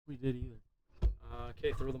We did either.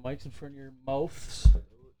 Okay, throw the mics in front of your mouths.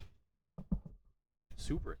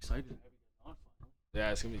 Super excited to have you guys on finally.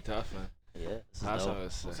 Yeah, it's gonna be tough, man. Yeah. Last time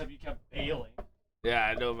was Except you kept bailing. yeah,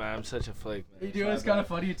 I know, man. I'm such a flake, man. You do. It's kind of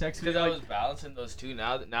funny. You text me because I like, was balancing those two.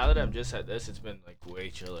 Now that I'm just at this, it's been like way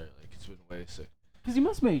chiller. Like it's been way sick. because you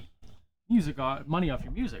must make music money off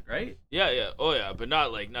your music, right? Yeah. Oh yeah, but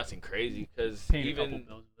not like nothing crazy. Because Paying a even couple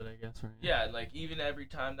bills with it, I guess, right? yeah, like even every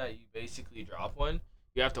time that you basically drop one,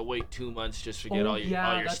 you have to wait 2 months just to get all your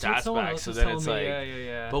that's what stats someone back. else So was then telling it's me. like,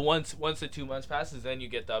 Yeah. but once the 2 months passes, then you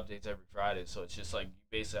get the updates every Friday. So it's just like you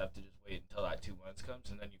basically have to just wait until that 2 months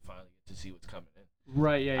comes, and then you finally get to see what's coming in.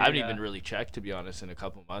 Right. Yeah. I haven't even really checked, to be honest, in a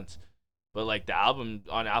couple months. But like the album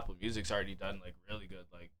on Apple Music's already done like really good.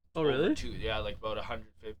 Like Oh really? like about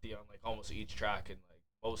 150 on like almost each track, and like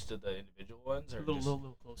most of the individual ones are A little, just.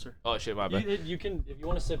 little closer. Oh shit, my bad. You can, if you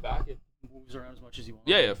want to sit back, it moves around as much as you want.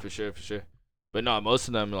 Yeah, for sure. But no, most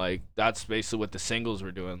of them like that's basically what the singles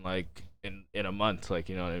were doing like in a month, like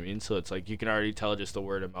you know what I mean. So it's like you can already tell just the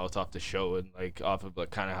word of mouth off the show and like off of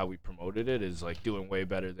like kind of how we promoted it is like doing way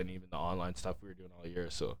better than even the online stuff we were doing all year.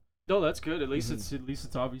 So No, that's good. At least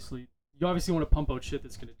it's obviously you obviously want to pump out shit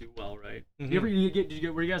that's gonna do well, right? Mhm.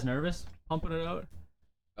 Were you guys nervous pumping it out?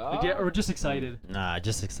 Or just excited? Nah,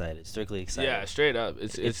 just excited. Strictly excited. Yeah, straight up.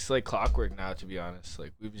 It's like clockwork now, to be honest.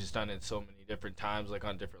 Like we've just done it so many different times, like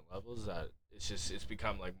on different levels that it's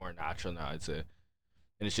become like more natural now, I'd say.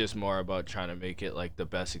 And it's just more about trying to make it like the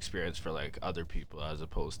best experience for like other people as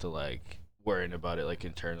opposed to like worrying about it like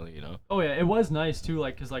internally, you know. Oh yeah, it was nice too.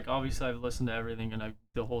 Like, cause like obviously I've listened to everything and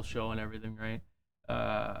the whole show and everything, right?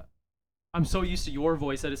 I'm so used to your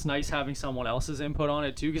voice that it's nice having someone else's input on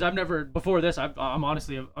it too. Because I've never before this. I'm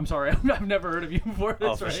honestly, I'm sorry, I've never heard of you before this.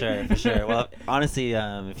 Oh, for right? sure. Well, honestly,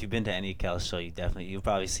 if you've been to any Kel show, you'll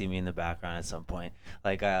probably see me in the background at some point.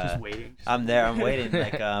 Like, Just waiting. I'm there. I'm waiting.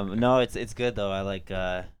 Like, no, it's good though.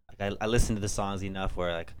 I listen to the songs enough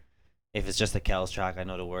where like, if it's just a Kel's track, I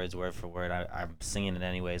know the words word for word. I'm singing it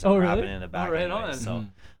anyways. I'm rapping it in the back. Oh, right anyways,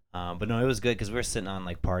 on. So, but no, it was good because we were sitting on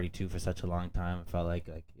like Party 2 for such a long time. I felt like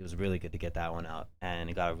it was really good to get that one out, and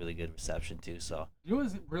it got a really good reception too. So You know what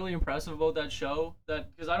was really impressive about that show?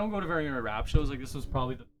 That because I don't go to very many rap shows. Like this was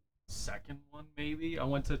probably the second one, maybe. I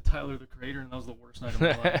went to Tyler the Creator, and that was the worst night of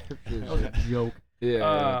my life. That was a joke.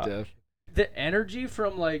 Yeah, def. The energy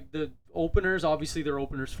from like the openers, obviously they're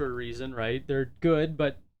openers for a reason, right? They're good,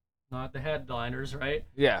 but not the headliners, right?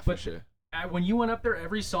 Yeah, for But- sure. When you went up there,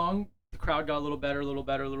 every song, the crowd got a little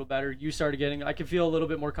better. You started getting, I could feel a little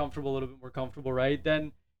bit more comfortable, right?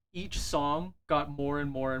 Then each song got more and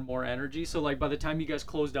more energy. So like by the time you guys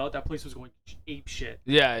closed out, that place was going ape shit.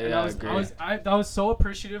 Yeah, And I agree. I was so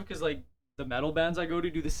appreciative because like the metal bands I go to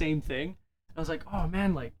do the same thing. I was like, oh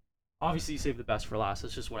man, like obviously you save the best for last.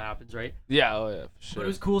 That's just what happens, right? Yeah, oh yeah, for sure. But it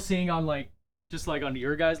was cool seeing on like just like on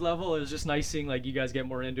your guys' level. It was just nice seeing like you guys get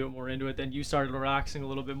more into it. Then you started relaxing a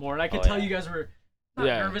little bit more, and I could tell yeah. you guys were not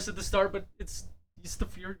Yeah. nervous at the start, but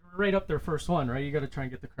you're right up there first one, right? You got to try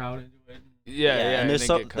and get the crowd into it. yeah, and there's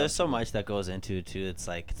then get there's so comfortable. much that goes into it too. It's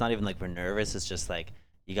like it's not even like we're nervous. It's just like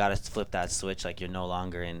you gotta flip that switch. Like you're no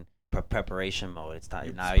longer in preparation mode. It's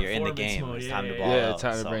time now. You're in the performance game. mode, It's yeah, time yeah, to yeah. ball Yeah, out. it's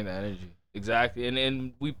time to So, bring the energy. Exactly.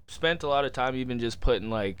 And we spent a lot of time even just putting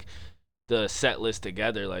like the set list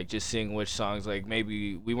together, like just seeing which songs, like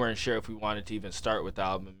maybe we weren't sure if we wanted to even start with the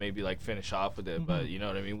album and maybe like finish off with it, but you know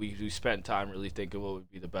what I mean, we spent time really thinking what would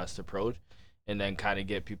be the best approach and then kind of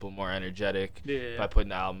get people more energetic by putting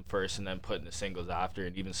the album first and then putting the singles after,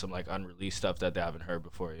 and even some like unreleased stuff that they haven't heard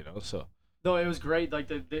before, you know. So No, it was great. Like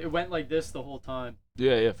it went like this the whole time.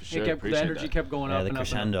 yeah, for sure. The Appreciate energy that. kept going yeah, up the and up.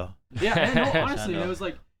 crescendo. Yeah, and no, honestly, Crescendo. it was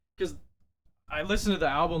like because I listened to the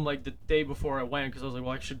album like the day before I went because I was like,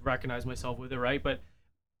 well, I should recognize myself with it, right? But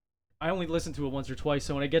I only listened to it once or twice,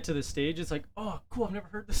 so when I get to the stage, it's like, oh, cool, I've never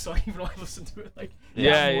heard this song, even though I listened to it like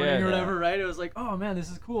Yeah, this morning yeah. or whatever, right? It was like, oh man, this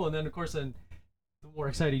is cool, and then of course, the more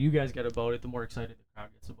excited you guys get about it, the more excited the crowd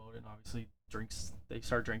gets about it, and obviously they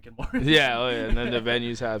start drinking more. Yeah, oh yeah, and then the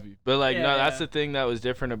venue's happy. But like, Yeah, no, that's yeah. the thing that was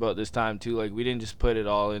different about this time too. Like, we didn't just put it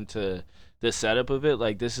all into the setup of it.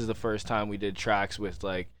 Like, this is the first time we did tracks with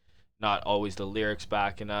like not always the lyrics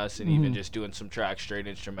backing us, and even Mhm. just doing some tracks straight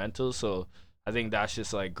instrumentals. So I think that's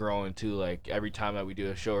just like growing too. Like every time that we do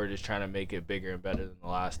a show, we're just trying to make it bigger and better than the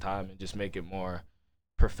last time, and just make it more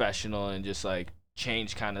professional and just like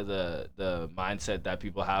change kind of the mindset that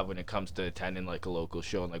people have when it comes to attending like a local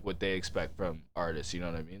show and like what they expect from artists, you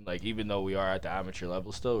know what I mean? Like even though we are at the amateur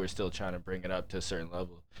level still, we're still trying to bring it up to a certain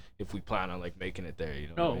level if we plan on like making it there, you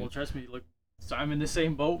know what I No, mean? well, trust me, look, so I'm in the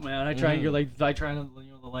same boat, man. I try and get like, I try and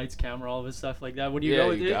the lights, camera, all this stuff like that. When you Yeah,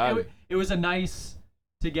 go, you got it. it was a nice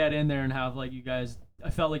to get in there and have like you guys I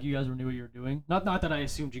felt like you guys knew what you were doing. Not that I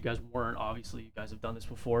assumed you guys weren't. Obviously, you guys have done this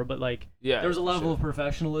before, but like, there was a level of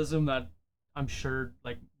professionalism that I'm sure,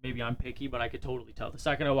 like, maybe I'm picky, but I could totally tell. The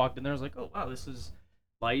second I walked in there, I was like, oh wow, this is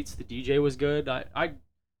lights. The DJ was good.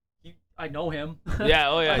 I know him.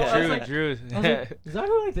 Yeah, oh yeah, I Drew. was like, is that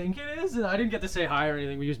who I think it is? And I didn't get to say hi or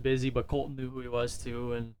anything. We were just busy, but Colton knew who he was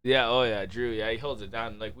too. And yeah, oh yeah, Drew. Yeah, he holds it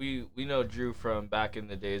down. Like we know Drew from back in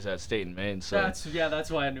the days at State and Maine. So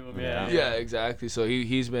that's why I knew him. Yeah. Yeah, exactly. So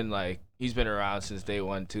he's been around since day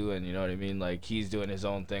one too, and you know what I mean. Like he's doing his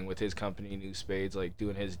own thing with his company, New Spades, like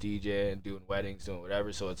doing his DJ and doing weddings, doing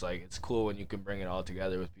whatever. So it's like it's cool when you can bring it all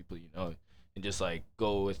together with people you know. And just like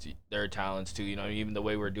go with their talents too, you know. Even the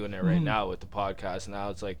way we're doing it right now with the podcast, now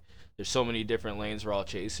it's like there's so many different lanes we're all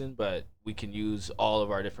chasing, but we can use all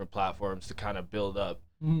of our different platforms to kind of build up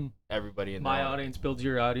everybody in my audience builds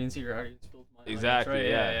your audience builds my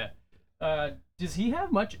exactly audience, right? Yeah. Does he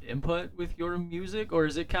have much input with your music, or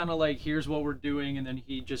is it kind of like here's what we're doing and then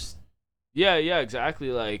he just yeah,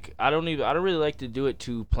 exactly. Like I don't really like to do it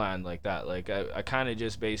too planned like that. Like I kind of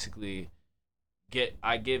just basically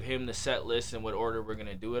I give him the set list and what order we're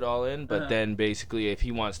gonna do it all in, but then basically if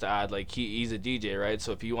he wants to add, like he's a DJ, right?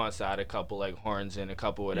 So if he wants to add a couple like horns and a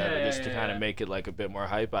couple whatever, just to kind of make it like a bit more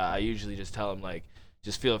hype, I usually just tell him like,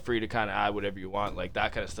 just feel free to kind of add whatever you want. Like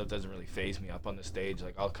that kind of stuff doesn't really faze me up on the stage.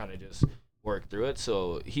 Like I'll kind of just work through it.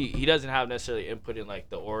 So he doesn't have necessarily input in like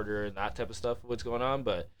the order and that type of stuff of what's going on,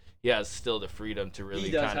 but he has still the freedom to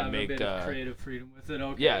really kind of make a bit of creative freedom with it.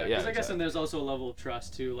 Okay. Yeah. Because I guess then there's also a level of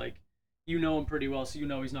trust too, like. You know him pretty well, so you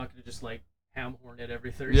know he's not going to just like ham horn it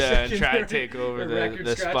every 30 seconds. And try to take over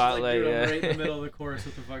the spotlight. Like, dude, I'm right in the middle of the chorus.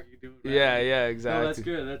 What the fuck are you doing? Right? Yeah, exactly.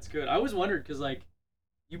 No, that's good. I was wondering because like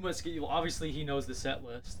you must get obviously he knows the set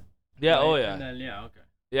list. Yeah. Right? Oh yeah. And then okay.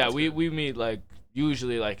 Yeah, we meet like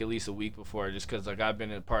usually like at least a week before, just because like I've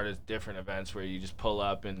been a part of different events where you just pull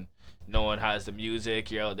up and no one has the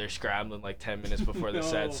music. You're out there scrambling like 10 minutes before the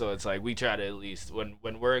set. So it's like we try to at least when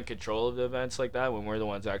we're in control of the events like that, when we're the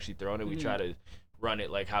ones actually throwing it, we try to run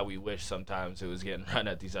it like how we wish sometimes it was getting run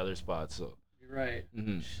at these other spots. So you're right.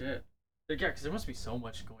 Shit. Yeah, because there must be so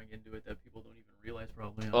much going into it that people don't even realize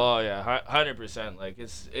probably. Oh yeah, 100%. Like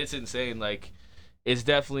it's insane. Like it's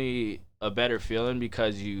definitely a better feeling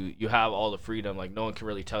because you have all the freedom. Like no one can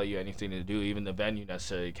really tell you anything to do. Even the venue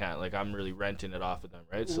necessarily can't. Like I'm really renting it off of them,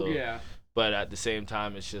 right? So yeah. But at the same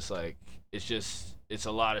time, it's just like it's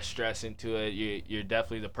a lot of stress into it. You're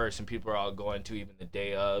definitely the person people are all going to even the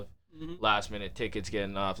day of. Last minute tickets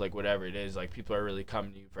getting off, like whatever it is. Like people are really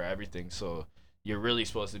coming to you for everything. So you're really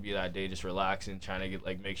supposed to be that day just relaxing, trying to get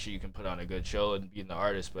like make sure you can put on a good show and being the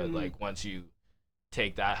artist. But like once you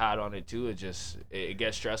take that hat on it too, it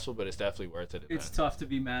gets stressful, but it's definitely worth it. It's tough to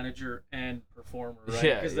be manager and performer, right?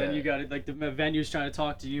 Yeah, because then you got it like the venue's trying to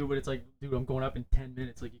talk to you, but it's like, dude, I'm going up in 10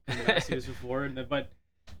 minutes. Like you couldn't have asked this before, but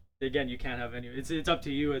again, you can't have any. It's up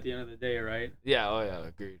to you at the end of the day, right? Yeah. Oh yeah.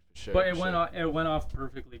 Agreed. For sure. But it went off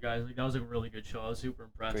perfectly, guys. Like that was a really good show. I was super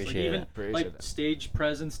impressed. Appreciate it. Stage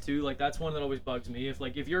presence too. Like that's one that always bugs me.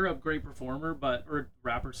 If you're a great performer, or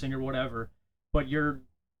rapper, singer, whatever, but you're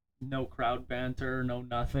no crowd banter, no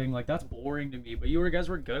nothing. Like that's boring to me. But you guys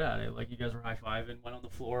were good at it. Like you guys were high fiving, went on the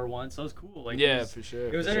floor once. That was cool. Like for sure.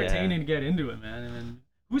 It was entertaining to get into it, man. And then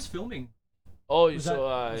who's filming? Oh, is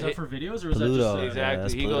that for videos or is Pluto, that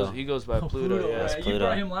just exactly? He goes by Pluto. Pluto, Yeah, right? You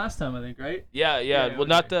brought him last time, I think, right? Yeah. Well, okay.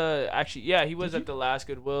 not the actually. Yeah, he was at the last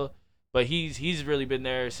Goodwill, but he's really been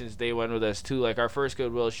there since day one with us too. Like our first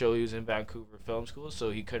Goodwill show, he was in Vancouver Film School, so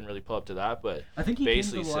he couldn't really pull up to that. But I think he came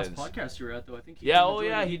to the last podcast you were at, though. I think.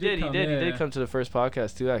 He did come to the first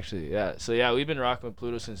podcast too, actually. Yeah. So yeah, we've been rocking with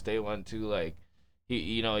Pluto since day one too. Like.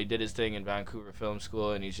 He did his thing in Vancouver Film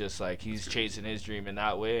School, and he's just like he's chasing his dream in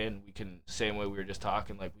that way, and we can same way we were just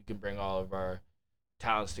talking, like we can bring all of our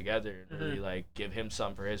talents together and really like give him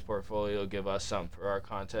some for his portfolio, give us some for our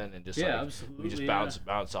content, and just we just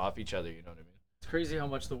bounce off each other. You know what I mean? It's crazy how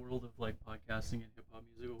much the world of like podcasting and hip hop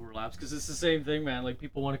music overlaps because it's the same thing, man. Like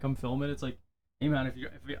people want to come film it. It's like, hey man,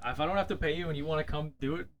 if I don't have to pay you and you want to come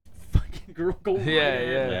do it, fucking go right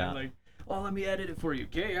ahead, man. Like. Oh, let me edit it for you.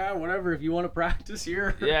 Okay, yeah, whatever. If you want to practice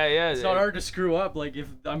here, it's not hard to screw up. Like if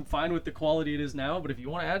I'm fine with the quality it is now, but if you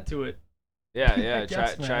want to add to it,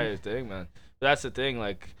 try your thing, man. But that's the thing.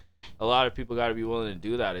 Like a lot of people got to be willing to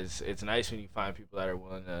do that. It's nice when you find people that are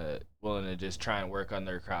willing to just try and work on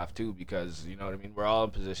their craft too, because you know what I mean. We're all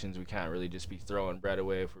in positions we can't really just be throwing bread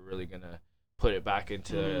away if we're really gonna put it back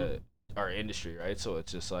into our industry, right? So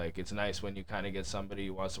it's just like it's nice when you kind of get somebody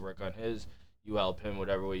who wants to work on his. You help him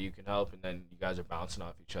whatever way you can help, and then you guys are bouncing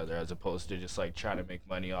off each other as opposed to just like trying to make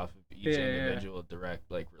money off of each individual direct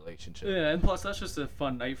like relationship. Yeah, and plus that's just a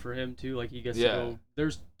fun night for him too. Like he gets to go.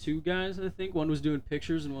 There's 2 guys, I think. One was doing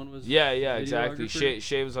pictures and one was exactly.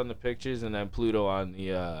 Shay was on the pictures and then Pluto on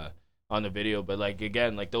the video. But like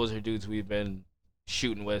again, like those are dudes we've been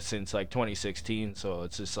shooting with since like 2016. So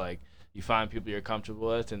it's just like you find people you're comfortable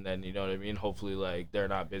with, and then you know what I mean. Hopefully, like they're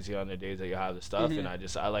not busy on the days that you have the stuff, and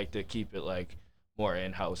I like to keep it like more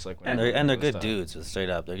in-house, like when they're good dudes, straight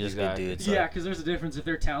up. They're just good dudes. So. Yeah, because there's a difference if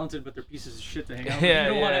they're talented but they're pieces of shit to hang out with. You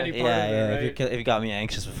don't want any part of it, right? If you got me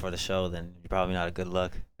anxious before the show, then you're probably not a good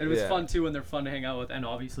look. And it was fun too when they're fun to hang out with, and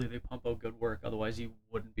obviously they pump out good work. Otherwise, you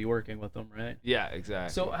wouldn't be working with them, right? Yeah,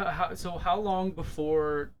 exactly. So how long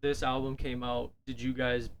before this album came out did you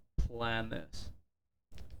guys plan this?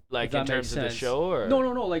 Like in terms of the show, or no,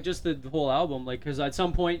 like just the whole album. Like, because at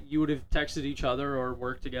some point you would have texted each other or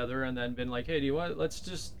worked together, and then been like, "Hey, do you want? Let's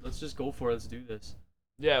just go for it. Let's do this."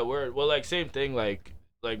 Yeah, we're like same thing. Like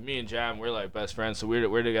me and Jam, we're like best friends, so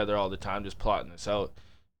we're together all the time, just plotting this out.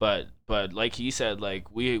 But like he said,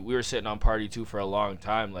 like we were sitting on Party 2 for a long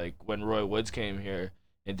time. Like when Roy Woods came here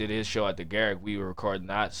and did his show at the Garrick, we were recording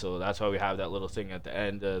that, so that's why we have that little thing at the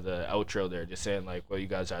end of the outro there, just saying like, well, you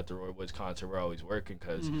guys are at the Roy Woods concert, we're always working,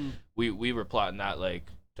 because we were plotting that like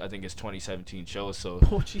I think it's 2017 show, so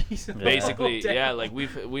basically like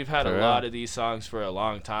we've had a lot of these songs for a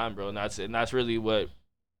long time, bro, and that's really what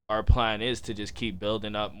our plan is, to just keep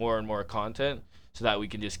building up more and more content so that we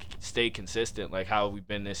can just stay consistent, like how we've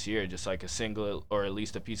been this year, just like a single or at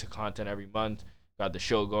least a piece of content every month. Got the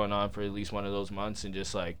show going on for at least one of those months, and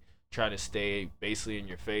just like trying to stay basically in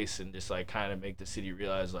your face and just like kind of make the city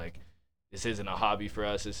realize like this isn't a hobby for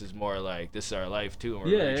us, this is more like this is our life too, and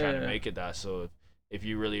we're really trying to make it that. So if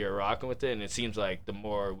you really are rocking with it, and it seems like the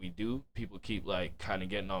more we do, people keep like kind of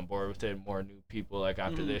getting on board with it, more new people like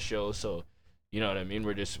after this show, so you know what I mean,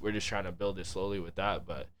 we're just trying to build it slowly with that.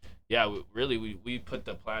 But yeah, we put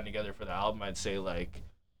the plan together for the album, I'd say like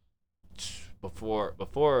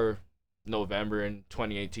before November in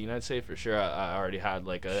 2018, I'd say for sure. I already had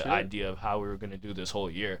like an idea of how we were gonna do this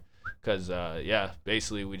whole year, because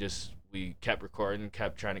basically we kept recording,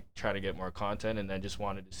 kept trying to get more content, and then just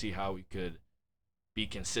wanted to see how we could be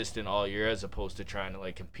consistent all year, as opposed to trying to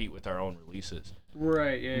like compete with our own releases.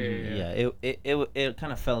 Right. Yeah. It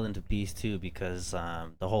kind of fell into piece too, because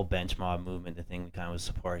the whole bench mob movement, the thing we kind of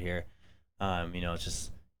support here, it's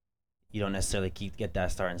just you don't necessarily get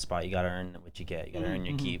that starting spot. You gotta earn what you get. You gotta earn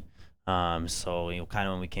your keep. So kind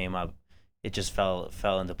of when we came up, it just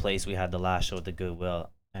fell into place. We had the last show at the Goodwill,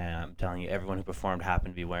 and I'm telling you, everyone who performed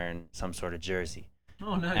happened to be wearing some sort of jersey.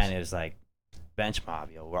 Oh, nice. And it was like bench mob,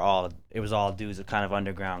 it was all dudes, kind of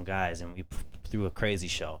underground guys, and we threw a crazy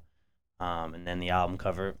show. And then the album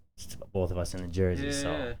cover, both of us in the jersey,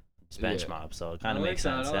 so it's bench mob. So it kind of makes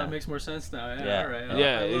sense. That makes more sense now. Yeah. All right.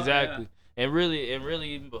 Yeah, exactly. And really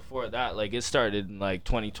even before that, like it started in like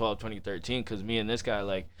 2012, 2013, because me and this guy,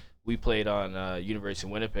 like, we played on University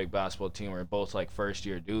of Winnipeg basketball team. We're both like first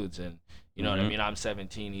year dudes, and you know what I mean. I'm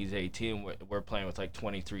 17, he's 18. We're playing with like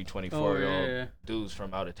 23, 24-year-old dudes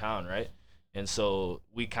from out of town, right? And so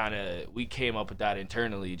we came up with that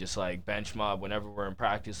internally, just like bench mob. Whenever we're in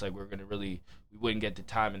practice, like we wouldn't get the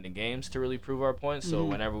time in the games to really prove our points. So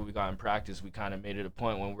whenever we got in practice, we kind of made it a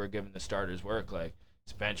point when we're giving the starters work, like,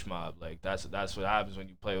 it's bench mob. Like that's what happens when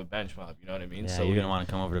you play with bench mob. You know what I mean? Yeah, so you're gonna want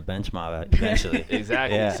to come over to bench mob eventually.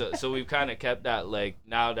 Exactly. Yeah. So we've kind of kept that, like,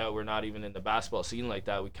 now that we're not even in the basketball scene like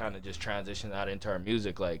that, we kind of just transitioned that into our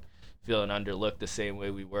music, like feeling underlooked the same way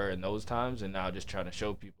we were in those times, and now just trying to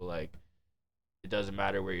show people like it doesn't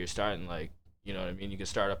matter where you're starting. Like, you know what I mean? You can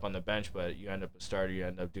start up on the bench, but you end up a starter. You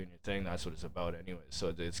end up doing your thing. That's what it's about, anyway.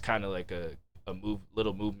 So it's kind of like a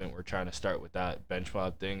little movement we're trying to start with that bench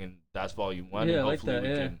mob thing, and that's volume 1. Yeah, and hopefully like that,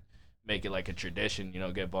 we can make it like a tradition,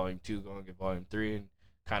 get volume 2 going, get volume 3, and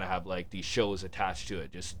kind of have like these shows attached to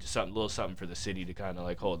it, just something for the city to kind of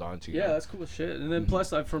like hold on to. Yeah, that's cool shit. And then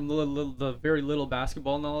plus, from the very little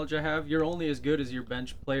basketball knowledge I have, you're only as good as your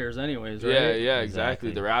bench players anyways, right? Yeah,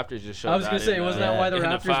 exactly. The Raptors just showed I was gonna say, wasn't that why the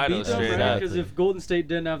Raptors beat them, right? Because if Golden State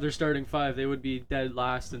didn't have their starting 5, they would be dead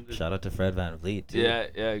last. Shout out to Fred VanVleet too. Yeah,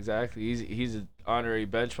 exactly. He's an honorary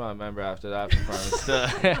bench mob member after that performance.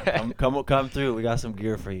 come through. We got some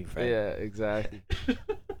gear for you, Fred. Yeah, exactly.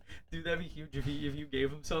 Dude, that'd be huge if you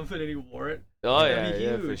gave him something and he wore it. Oh,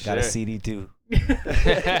 yeah, for sure. Got a CD too.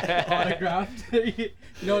 Autographed.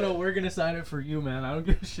 No, we're gonna sign it for you, man. I don't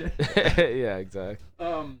give a shit. Yeah, exactly.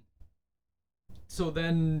 So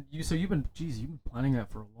then you've been planning that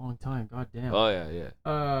for a long time. God damn. Oh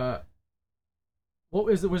yeah.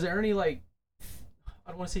 Was there any, like,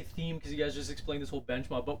 I don't want to say theme because you guys just explained this whole bench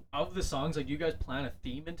mob, but out of the songs, like, you guys plan a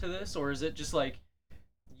theme into this, or is it just like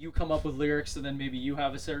you come up with lyrics and then maybe you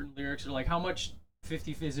have a certain lyrics, or like how much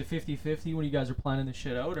 50 is it 50-50 when you guys are planning this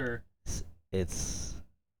shit out, or It's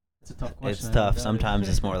it's a tough question. it's tough. Sometimes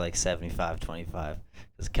it's more like 75-25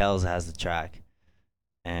 because Kels has the track,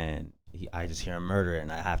 and I just hear him murder it,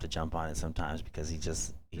 and I have to jump on it sometimes because he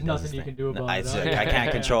does Nothing his you thing. can do about I, it. it's huh? like, I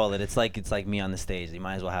can't control it. It's like me on the stage. You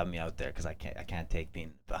might as well have me out there because I can't take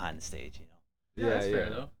being behind the stage. Yeah, that's fair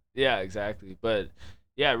though. Yeah, exactly. But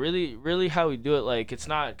yeah, really how we do it, like it's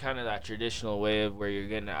not kind of that traditional way of where you're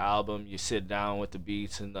getting an album, you sit down with the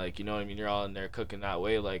beats and like, you know what I mean, you're all in there cooking that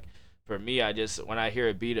way. Like for me, I just, when I hear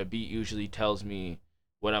a beat usually tells me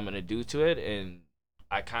what I'm gonna do to it, and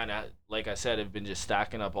I kind of, like I said, have been just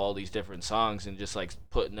stacking up all these different songs and just like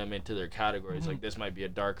putting them into their categories. Like this might be a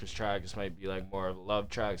darker track, this might be like more of a love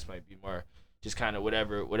track, this might be more just kind of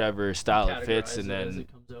whatever style it fits, and Categorize it as then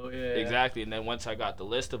it comes out. Yeah. exactly, and then once I got the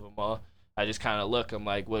list of them all, I just kind of look, I'm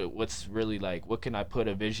like, what's really like, what can I put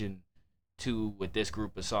a vision to with this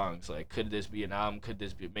group of songs? Like, could this be an album? Could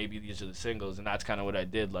this be, maybe these are the singles? And that's kind of what I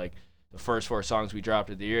did. Like the first 4 songs we dropped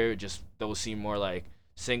of the year, just those seem more like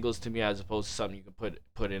singles to me as opposed to something you could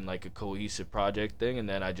put in like a cohesive project thing. And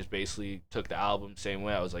then I just basically took the album same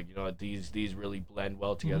way. I was like, you know what, these really blend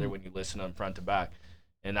well together when you listen to them front to back.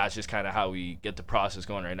 And that's just kind of how we get the process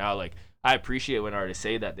going right now. Like I appreciate when artists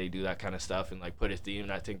say that they do that kind of stuff and like put a theme,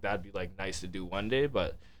 and I think that'd be like nice to do one day,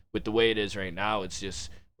 but with the way it is right now, it's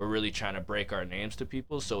just we're really trying to break our names to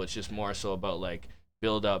people, so it's just more so about like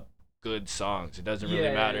build up good songs. It doesn't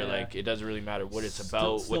really matter. Like it doesn't really matter what it's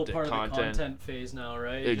about, Still what the part content. of the content phase now,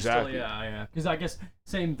 right? Exactly. Yeah. Because I guess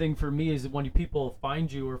same thing for me is when people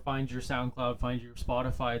find you or find your SoundCloud, find your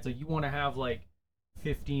Spotify, it's like you want to have like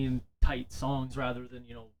 15 tight songs rather than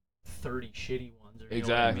 30 shitty ones. Or,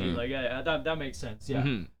 Exactly. Like that makes sense. Yeah.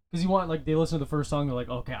 Mm-hmm. Because you want, like, they listen to the first song, they're like,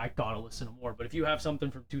 okay, I gotta listen to more. But if you have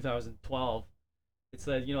something from 2012, it's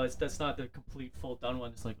that that's not the complete full done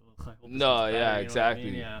one. It's like, ugh, I hope this No, gets better, yeah, you know what I exactly.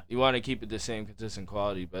 mean? Yeah. You want to keep it the same consistent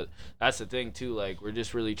quality, but that's the thing too. Like we're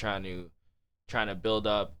just really trying to build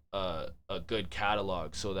up a good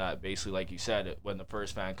catalog, so that basically, like you said, when the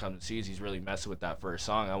first fan comes and sees he's really messing with that first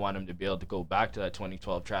song, I want him to be able to go back to that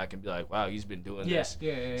 2012 track and be like, wow, he's been doing this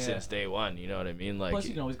since day one. You know what I mean? Like, plus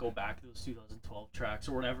you can always go back to those 2012 tracks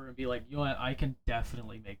or whatever and be like, you know what, I can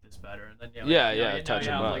definitely make this better. And then touch now them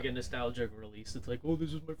you have up. like a nostalgic release. It's like, oh,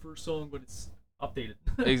 this is my first song, but it's updated.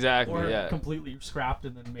 Exactly. or yeah. completely scrapped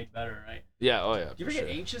and then made better, right? Yeah. Oh yeah. Do you ever for get sure.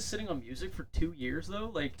 anxious sitting on music for 2 years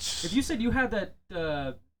though? Like, if you said you had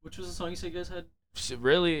that, which was the song you said you guys had?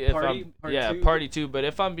 Really, if Party- I'm Part yeah, Two? Party 2. But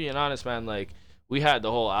if I'm being honest, man, like we had the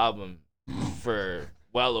whole album for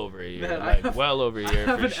well over a year, Man, I like have- well over a I year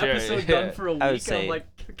have for an sure. episode yeah. done for a week. I would And say- I'm like,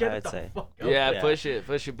 I get would it the say. fuck out. Yeah, Yeah. push it.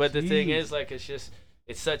 But the thing Jeez. is, like,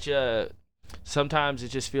 it's such a, sometimes it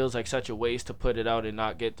just feels like such a waste to put it out and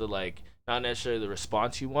not get the, like, not necessarily the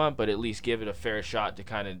response you want, but at least give it a fair shot to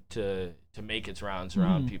kind of to make its rounds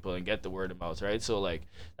around people and get the word of mouth, right? So like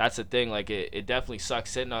that's the thing. Like it definitely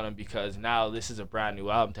sucks sitting on them because now this is a brand new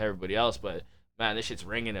album to everybody else, but man, this shit's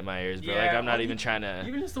ringing in my ears, bro. Like I'm not well, even trying to.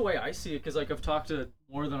 Even just the way I see it, because like I've talked to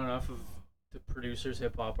more than enough of the producers,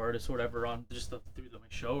 hip hop artists, whatever, on just through my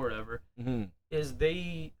show or whatever. Mhm. Is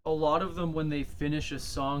a lot of them when they finish a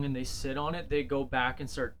song and they sit on it, they go back and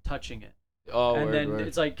start touching it. Oh, And word, then word.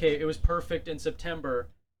 it's like, okay, it was perfect in September.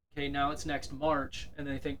 Okay, now it's next March, and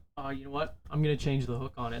then they think, oh, you know what? I'm gonna change the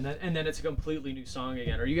hook on it, and then it's a completely new song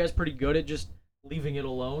again. Are you guys pretty good at just leaving it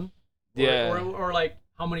alone? Yeah. Or like,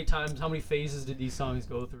 how many phases did these songs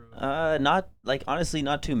go through? Not like honestly,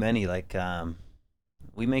 not too many. Like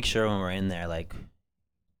we make sure when we're in there, like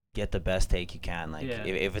get the best take you can. Like Yeah.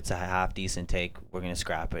 if it's a half decent take, we're gonna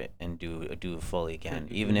scrap it and do it fully again.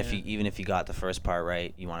 Good, Even if yeah. you got the first part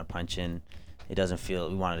right, you want to punch in. It doesn't feel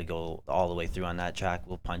we wanted to go all the way through on that track.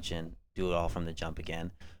 We'll punch in, do it all from the jump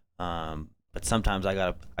again. But sometimes I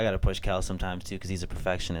gotta push Kel sometimes too because he's a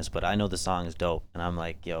perfectionist. But I know the song is dope, and I'm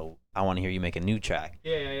like, yo, I want to hear you make a new track.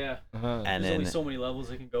 Yeah. Uh-huh. And There's only then so many levels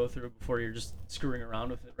it can go through before you're just screwing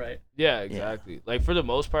around with it, right? Yeah, exactly. Like for the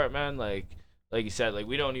most part, man, like you said, like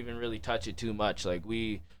we don't even really touch it too much. Like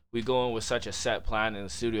we go in with such a set plan in the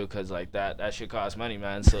studio because like that shit costs money,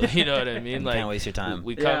 man. So you know what I mean? you Like can't waste your time.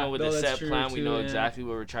 we come Yeah, in with no, a that's set true plan. We too, know yeah. exactly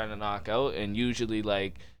what we're trying to knock out, and usually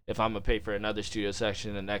like if I'm gonna pay for another studio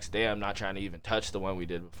section the next day, I'm not trying to even touch the one we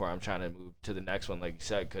did before. I'm trying to move to the next one, like you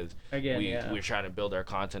said, because we're trying to build our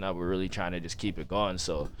content up. We're really trying to just keep it going.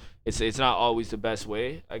 So it's not always the best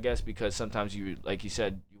way, I guess, because sometimes you, like you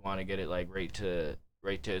said, you want to get it like right to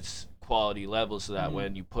its quality level so that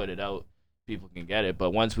when you put it out, people can get it. But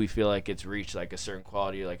once we feel like it's reached like a certain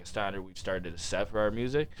quality, like a standard we've started to set for our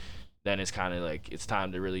music, then it's kind of like it's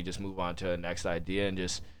time to really just move on to the next idea and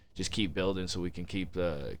just keep building so we can keep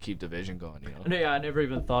the vision going, you know. No, yeah, I never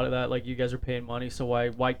even thought of that. Like, you guys are paying money, so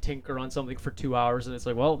why tinker on something for 2 hours? And it's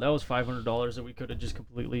like, well, that was $500 that we could have just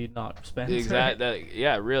completely not spent. Exactly.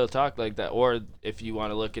 Yeah, real talk like that. Or if you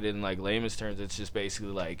want to look at it in like layman's terms, it's just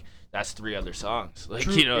basically like that's 3 other songs. Like,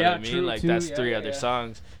 True. you know Yeah, what I mean? true, Like too. that's Yeah, 3 yeah, other yeah.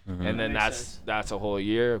 songs, Mhm. and then Makes that's sense. that's a whole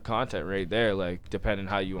year of content right there. Like depending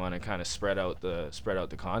how you want to kind of spread out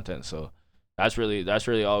the content. So that's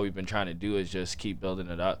really all we've been trying to do is just keep building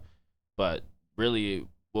it up. But really,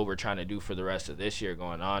 what we're trying to do for the rest of this year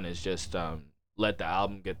going on is just let the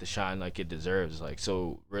album get the shine like it deserves. Like,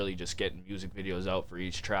 so really just getting music videos out for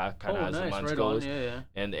each track kind of as the months right goes. on. Yeah,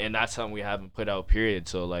 yeah. And that's something we haven't put out, period.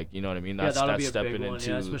 So like, you know what I mean? That's Yeah, that'll be a stepping big one.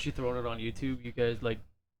 into Yeah, especially throwing it on YouTube. You guys, like,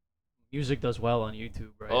 music does well on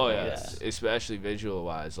YouTube, right? oh Like, yeah, Yes. especially visual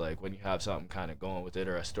wise, like when you have something kind of going with it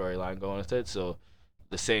or a storyline going with it. So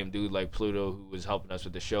the same dude like Pluto who was helping us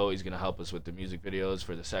with the show, he's gonna help us with the music videos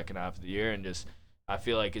for the second half of the year, and just I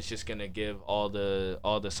feel like it's just gonna give all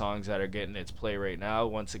the songs that are getting its play right now,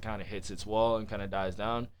 once it kind of hits its wall and kind of dies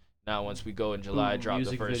down. Now once we go in July, Boom, drop the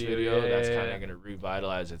music first video, video, yeah, that's yeah, kind yeah. of gonna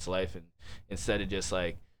revitalize its life, and instead of just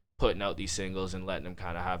like putting out these singles and letting them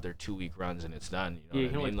kind of have their 2-week runs and it's done. You know Yeah, you what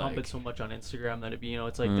can I only mean? pump Like, it so much on Instagram that it be, you know,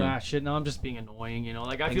 it's like, Mm. shit, now I'm just being annoying, you know?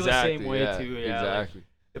 Like, I feel exactly, the same way, yeah, too, yeah. like- exactly.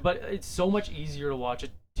 but it's so much easier to watch a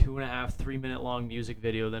 2.5, 3 minute long music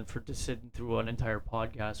video than for to sit through an entire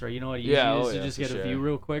podcast, right? You know what easy Yeah, it is oh to yeah, just for get a sure. view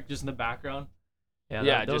real quick, just in the background. Yeah,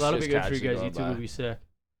 Yeah, that'll be just good for you catch it guys. going YouTube by. will be sick.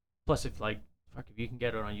 Plus, if like, fuck, if you can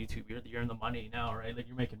get it on YouTube, you're in the money now, right? Like,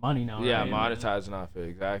 you're making money now. Yeah, right? monetizing off it,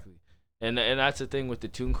 exactly. And that's the thing with the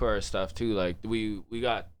TuneCore stuff too. Like we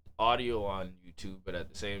got audio on YouTube, but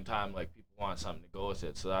at the same time, like people want something to go with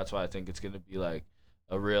it. So that's why I think it's gonna be like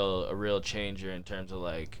a real changer in terms of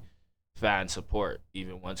like fan support,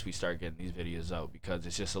 even once we start getting these videos out, because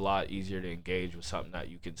it's just a lot easier to engage with something that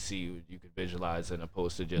you can see, you can visualize, as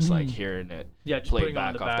opposed to just like Mhm. hearing it. Yeah, just play putting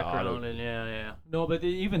on back the off the background audio. and yeah. No, but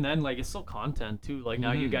even then, like, it's still content too. Like,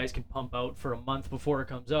 now you Mhm. guys can pump out for a month before it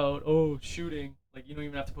comes out. Oh, shooting. Like, you don't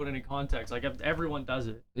even have to put any context. Like, everyone does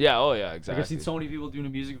it. Yeah, oh yeah, Like, exactly. I've seen so many people doing a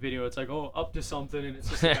music video. It's like, oh, up to something, and it's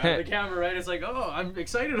just the guy with the camera, right? It's like, oh, I'm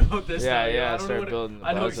excited about this. Yeah, now. You know, yeah, I don't know start what building the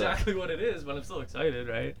I know buzz up. exactly what it is, but I'm still excited,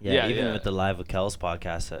 right? Yeah, Yeah, even yeah. with the Live with Kel's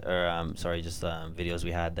podcast, videos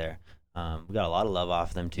we had there, we got a lot of love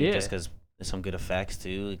off them too, Yeah. just because there's some good effects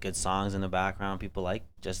too, good songs in the background. People like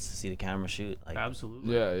just to see the camera shoot. Like,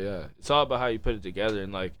 Absolutely. Yeah. It's all about how you put it together,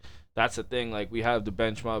 and like that's the thing. Like we have the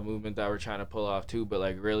bench mob movement that we're trying to pull off too, but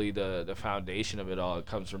like really the foundation of it all, it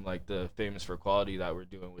comes from like the Famous for Quality that we're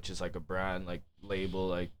doing, which is like a brand, like label,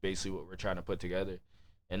 like basically what we're trying to put together,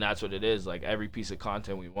 and that's what it is. Like every piece of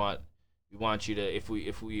content we want you to, if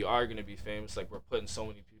we are gonna be famous, like we're putting so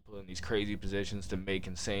many people in these crazy positions to make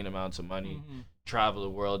insane amounts of money, Mhm. travel the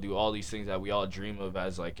world, do all these things that we all dream of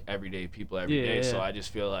as like everyday people every day. Yeah, So yeah. I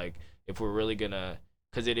just feel like if we're really gonna,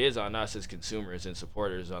 because it is on us as consumers and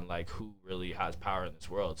supporters on like who really has power in this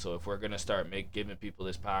world. So if we're gonna start giving people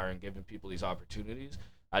this power and giving people these opportunities,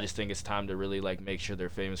 I just think it's time to really like make sure they're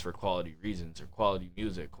famous for quality reasons or quality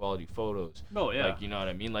music, quality photos. Oh, yeah. Like, you know what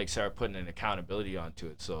I mean? Like start putting an accountability onto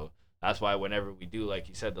it. So that's why whenever we do, like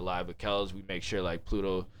you said, the Live with Kells, we make sure like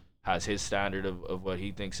Pluto has his standard of what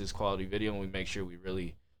he thinks is quality video, and we make sure we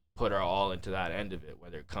really put our all into that end of it,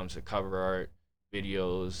 whether it comes to cover art,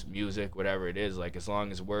 videos, music, whatever it is. Like as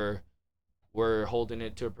long as we're holding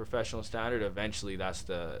it to a professional standard, eventually that's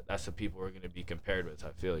the people we're gonna be compared with, I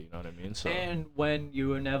feel, you know what I mean? So And when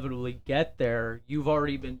you inevitably get there, you've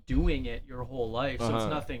already been doing it your whole life, so it's Uh-huh.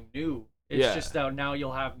 nothing new. It's Yeah. just that now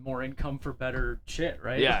you'll have more income for better shit,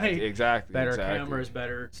 right? yeah, Like, exactly. better exactly. cameras,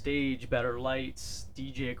 better stage, better lights,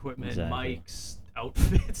 DJ equipment, Exactly. mics,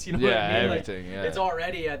 outfits. You know Yeah, what I mean? Like, everything. Yeah. it's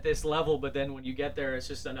already at this level, but then when you get there, it's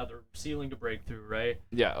just another ceiling to break through, right?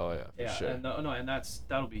 Yeah. Oh yeah. For Yeah, sure. and and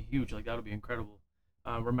that'll be huge. Like that'll be incredible.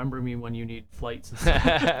 Remember me when you need flights and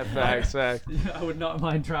stuff. Facts. I would not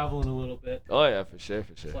mind traveling a little bit. Oh yeah, for sure.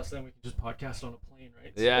 Plus, then we can just podcast on a plane,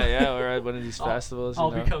 right? Yeah. We're at one of these I'll- festivals. I'll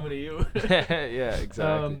you know? be coming to you. Yeah,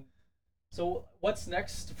 exactly. So what's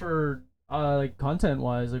next for like content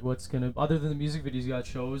wise? Like what's gonna, other than the music videos, you got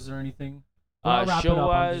shows or anything? Well, wrap it up.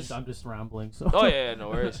 Show-wise- I'm just rambling. So. Oh yeah, no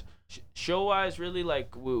worries. Show wise, really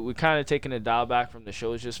like we kind of taking a dial back from the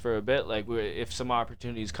shows just for a bit. Like if some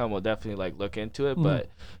opportunities come, we'll definitely like look into it. Mhm. But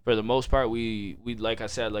for the most part, we like I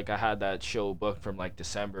said, like I had that show booked from like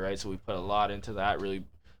December, right? So we put a lot into that, really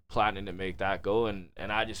planning to make that go. And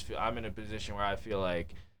I just feel I'm in a position where I feel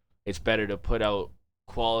like it's better to put out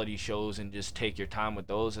quality shows and just take your time with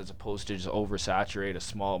those as opposed to just oversaturate a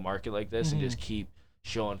small market like this and just keep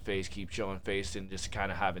showing face, keep showing face, and just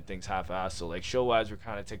kind of having things half-assed. So like show wise, we're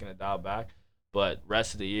kind of taking a dial back, but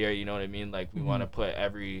rest of the year, you know what I mean? Like we want to put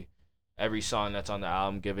every song that's on the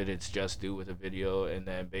album, give it its just due with a video, and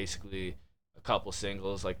then basically a couple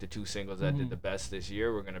singles, like the 2 singles that did the best this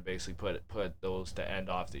year, we're gonna basically put those to end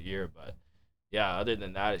off the year. But yeah, other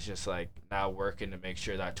than that, it's just like now working to make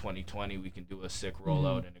sure that 2020 we can do a sick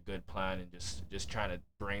rollout and a good plan, and just trying to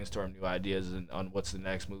brainstorm new ideas and on what's the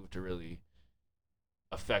next move to really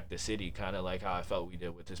affect the city, kind of like how I felt we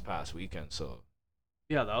did with this past weekend. So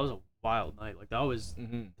Yeah, that was a wild night. Like that was,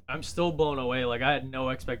 I'm still blown away. Like I had no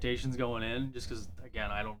expectations going in, just because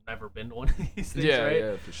again I don't never been to one of these things, right?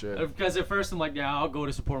 Yeah, for sure. Because at first I'm like, yeah, I'll go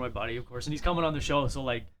to support my buddy, of course, and he's coming on the show, so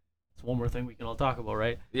like it's one more thing we can all talk about,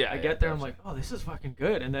 right? Yeah. I get there, I'm like, oh, this is fucking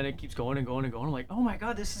good, and then it keeps going and going and going. I'm like, oh my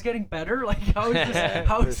god, this is getting better. Like how is this?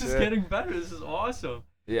 How is this getting better? This is awesome.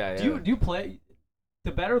 Yeah. Do you play? The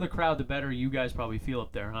better the crowd, the better you guys probably feel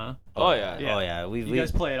up there, huh? Oh yeah. Oh yeah. You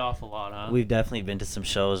guys play it off a lot, huh? We've definitely been to some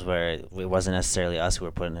shows where it wasn't necessarily us who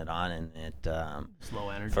were putting it on, and it Slow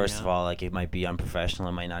energy. first of all, like it might be unprofessional.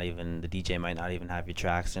 It might not even, the DJ might not even have your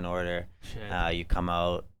tracks in order. Shit. You come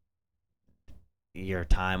out, your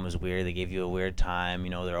time was weird. They gave you a weird time. You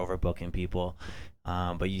know, they're overbooking people,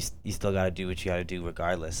 but you still got to do what you got to do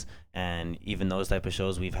regardless. And even those type of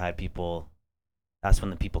shows, we've had people. That's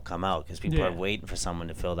when the people come out, because people are waiting for someone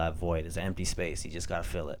to fill that void. It's an empty space. You just gotta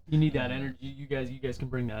fill it. You need that energy. You guys can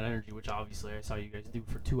bring that energy, which obviously I saw you guys do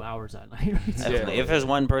for 2 hours that night. Definitely. If there's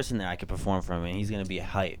one person there I could perform for him, and he's gonna be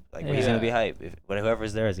hype. Like he's gonna be hype.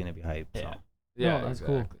 Whoever's there is gonna be hype. So. Yeah, no, that's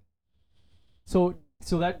exactly. cool.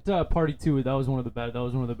 So that Party 2, that was one of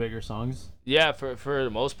the bigger songs. Yeah, for the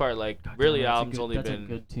most part, like God, really, that's a album's good- only that's been. a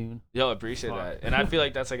good tune. Yo, appreciate Fuck. that, and I feel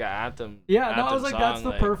like that's like an anthem. Yeah, no, I anthem was like, song, that's the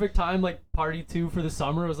like, perfect time, like Party 2 for the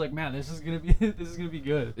summer. I was like, man, this is gonna be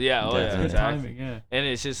good. Yeah, oh That's yeah, Good exactly. timing, yeah. And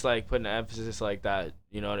it's just like putting an emphasis like that,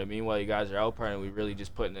 you know what I mean? While you guys are out partying, we really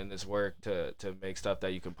just putting in this work to make stuff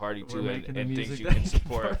that you can party We're to making and the things music you that can you can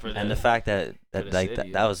support party for to. the. And the fact that the like city, that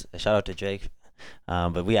yeah. was a shout out to Jake,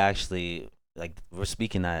 but we actually, like, we're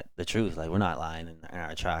speaking the truth. Like, we're not lying in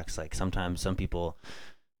our tracks. Like, sometimes some people,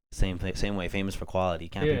 same way, famous for quality,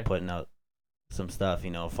 can't be putting out some stuff,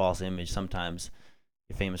 you know, false image. Sometimes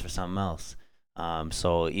you're famous for something else.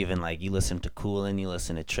 So even like you listen to Coolin', you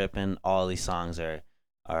listen to Trippin', all these songs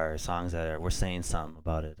are songs that we're saying something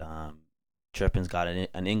about it. Trippin's got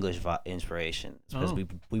an English inspiration, because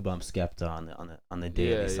we bump Skepta on the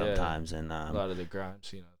daily sometimes, and a lot of the grime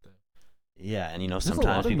scene out there. yeah, and you know, There's a lot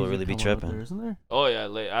sometimes of people music really be coming out tripping. there, isn't there? Oh yeah,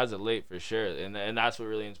 as of late for sure, and that's what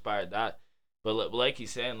really inspired that. But like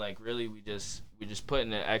he's saying, like really, we just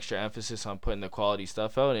putting an extra emphasis on putting the quality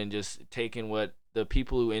stuff out, and just taking what the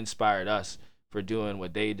people who inspired us for doing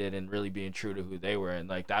what they did and really being true to who they were, and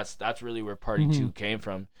like that's really where Party 2 came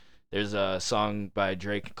from. There's a song by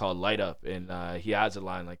Drake called Light Up, and he has a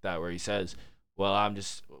line like that where he says, what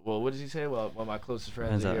does he say? Well, my closest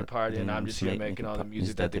friends are here partying, I'm just here making all the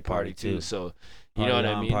music that they party to. So, you know what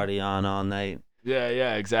I mean? Party on all night.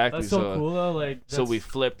 Yeah, exactly. That's so cool though. Like, so we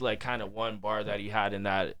flipped like kind of one bar that he had in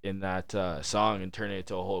that song and turned it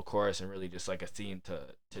into a whole chorus and really just like a theme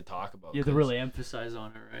to talk about. You have to really emphasize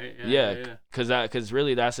on it, right? Yeah, because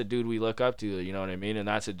really that's a dude we look up to, you know what I mean? And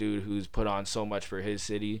that's a dude who's put on so much for his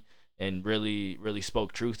city and really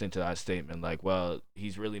spoke truth into that statement. Like, well,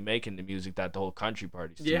 he's really making the music that the whole country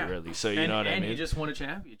parties to, really. So you know what I mean? And he just won a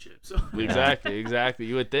championship. So exactly.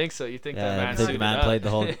 You would think so. You think that man I think suited man up. played the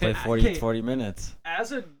whole 40 minutes.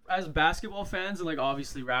 As basketball fans and like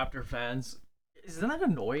obviously Raptor fans, isn't that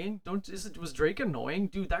annoying? Was Drake annoying?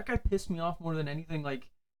 Dude, that guy pissed me off more than anything. Like,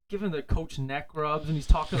 giving the coach neck rubs and he's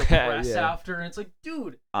talking to the press after, and it's like,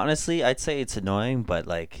 dude. Honestly, I'd say it's annoying, but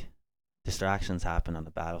like, distractions happen on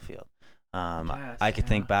the battlefield. I could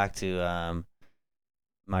think back to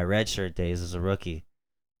my red shirt days as a rookie.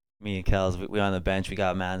 Me and Kels, we on the bench. We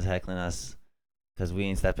got mans heckling us because we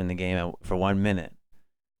ain't stepped in the game for 1 minute.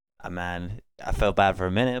 Man, I felt bad for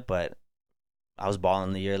a minute, but I was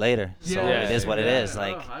balling the year later. So it is what it is.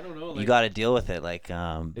 Like, I don't know. Like, you got to deal with it. Like,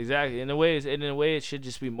 exactly. In a way, it should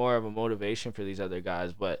just be more of a motivation for these other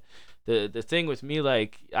guys. But the thing with me,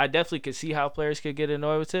 like, I definitely could see how players could get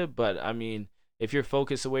annoyed with it. But I mean, if you're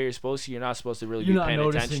focused the way you're supposed to, you're not supposed to really be paying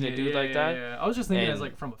attention to dudes like that. Yeah. I was just thinking as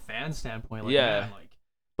like from a fan standpoint. Like, yeah. Man, like,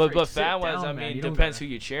 but fan wise, I mean, it depends who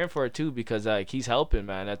you're cheering for too, because like he's helping,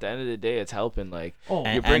 man. At the end of the day, it's helping. Like,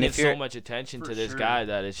 you're bringing so much attention to this guy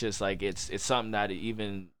that it's just like it's something that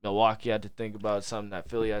even Milwaukee had to think about, something that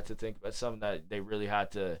Philly had to think about, something that they really had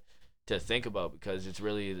to think about, because it's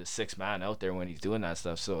really the sixth man out there when he's doing that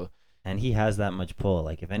stuff. So And he has that much pull.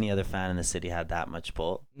 Like, if any other fan in the city had that much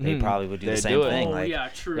pull, they Mhm. probably would do the They'd same do it. thing. Oh Like, yeah,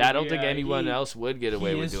 true. Yeah, I don't think Yeah, anyone he- else would get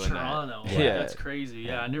away he with is doing Toronto. that. Yeah. That's crazy.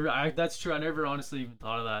 Yeah, Yeah. that's true. I never honestly even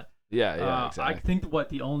thought of that. Yeah, I exactly. think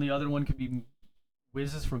the only other one could be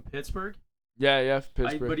Wiz is from Pittsburgh. Yeah,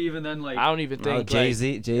 Pittsburgh. But even then, like, I don't even think Jay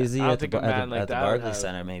Z I don't at the, think a man like at the that would Barclays have-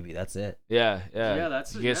 Center, maybe that's it. Yeah. Yeah,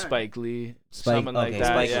 that's- you get yeah. Spike Lee, Spike, someone like okay, that.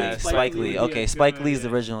 Spike yeah. Lee, Spike Spike Lee Lee. would be Okay, a Spike good- Lee's the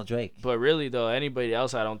yeah. original Drake. But really though, anybody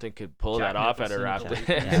else I don't think could pull Jack that off at a Nicholson rap probably.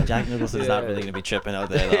 thing. Yeah, Jack Nicholson's not Yeah. really gonna be tripping out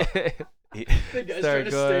there though. He- the guy's Start trying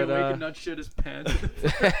to stay going, awake and not shit his pants.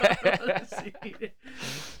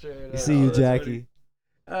 You see you, that's Jackie.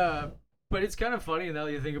 But it's kind of funny now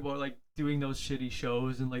that you think about like doing those shitty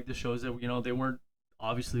shows and like the shows that they weren't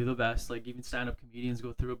obviously the best. Like even stand-up comedians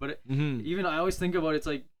go through it. But even I always think about it's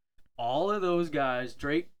like all of those guys.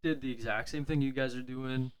 Drake did the exact same thing you guys are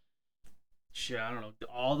doing. Shit, I don't know.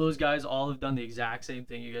 All those guys all have done the exact same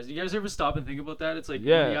thing. You guys ever stop and think about that? It's like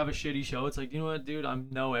Yeah. when you have a shitty show, it's like, you know what, dude? I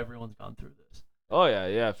know everyone's gone through this. Oh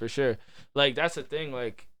yeah, for sure. Like that's the thing.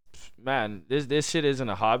 Like, man, this shit isn't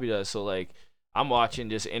a hobby to us. So like, I'm watching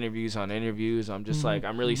just interviews on interviews. I'm just like,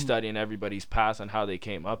 I'm really studying everybody's past and how they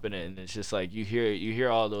came up in it. And it's just like you hear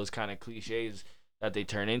all those kind of cliches that they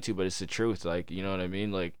turn into, but it's the truth. Like, you know what I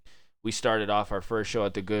mean? Like, we started off our first show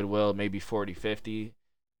at the Goodwill, maybe 40, 50.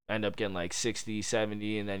 End up getting like 60,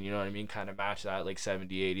 70, and then, you know what I mean, kind of match that like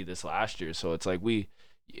 70, 80 this last year. So it's like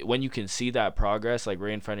when you can see that progress like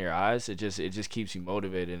right in front of your eyes, it just keeps you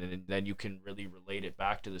motivated, and then you can really relate it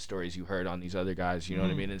back to the stories you heard on these other guys, you know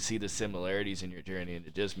what I mean, and see the similarities in your journey, and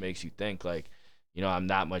it just makes you think like, you know, I'm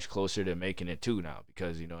that much closer to making it too now,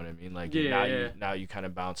 because you know what I mean, like now you kind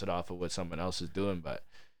of bounce it off of what someone else is doing. But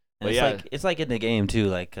It's yeah, it's like in the game too.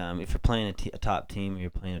 Like if you're playing a top team or you're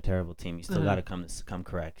playing a terrible team, you still gotta come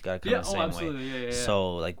correct. You gotta come the same absolutely. way. Yeah.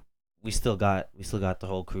 So like we still got the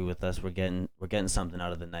whole crew with us. We're getting something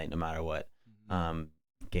out of the night no matter what.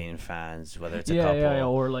 Gaining fans, whether it's a couple. Yeah,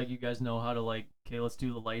 or like you guys know how to like, okay, let's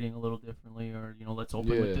do the lighting a little differently, or let's open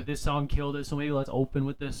with this song killed it, so maybe let's open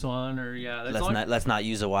with this one, or let's not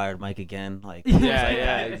use a wired mic again. Like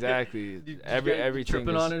yeah, exactly. Did you Everything guys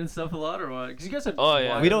tripping is- on it and stuff a lot, or what? Because you guys had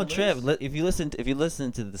we don't trip. wireless. If you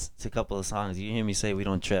listen to a couple of songs, you hear me say we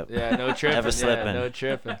don't trip. Yeah, no tripping. Never slipping. Yeah, no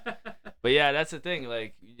tripping. But yeah, that's the thing.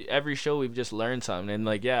 Like every show, we've just learned something. And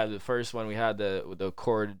like, yeah, the first one we had the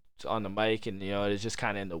cord on the mic, and it's just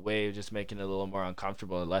kind of in the way of just making it a little more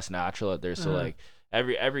uncomfortable and less natural out there. So like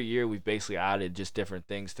every year we've basically added just different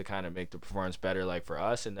things to kind of make the performance better, like for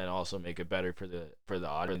us, and then also make it better for the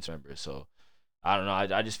audience members. So I don't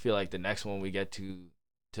know. I just feel like the next one we get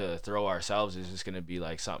to throw ourselves is just gonna be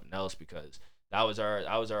like something else, because that was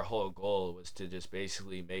our whole goal, was to just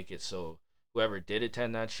basically make it so whoever did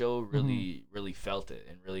attend that show really felt it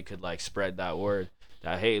and really could like spread that word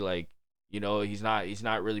that, hey, like, he's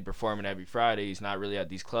not really performing every Friday. He's not really at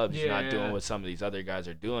these clubs. He's not doing what some of these other guys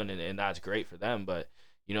are doing, and that's great for them. But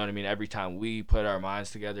you know what I mean? Every time we put our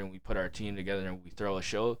minds together and we put our team together and we throw a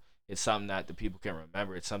show, it's something that the people can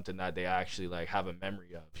remember. It's something that they actually like have a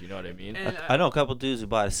memory of. You know what I mean? I know a couple dudes who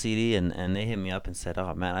bought a CD and they hit me up and said,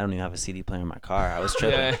 "Oh man, I don't even have a CD player in my car. I was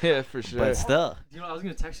tripping." yeah, for sure. But still, I was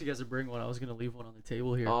gonna text you guys to bring one. I was gonna leave one on the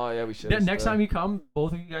table here. Oh yeah, we should. Next time you come,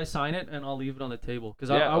 both of you guys sign it, and I'll leave it on the table. Because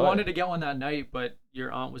I wanted to get one that night, but your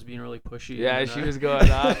aunt was being really pushy. Yeah, and, she was going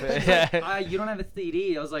off. You don't have a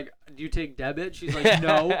CD. I was like, do you take debit? She's like,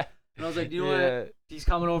 no. And I was like, you know what? He's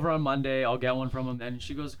coming over on Monday. I'll get one from him then. And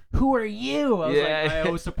she goes, who are you? I was like, I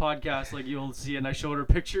host a podcast. Like, you'll see. And I showed her a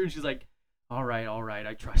picture, and she's like, all right,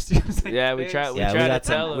 I trust you. I was like, yeah, we "Thanks." try to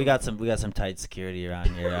tell him. we got some tight security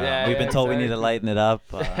around here. Yeah, we've been told we need to exactly. lighten it up.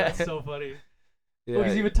 That's so funny. Yeah.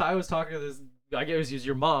 Because even Ty was talking to this, I guess it was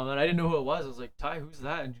your mom, and I didn't know who it was. I was like, Ty, who's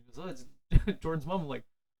that? And she goes, oh, it's Jordan's mom. I'm like,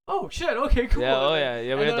 oh shit, okay, cool. Yeah, oh yeah,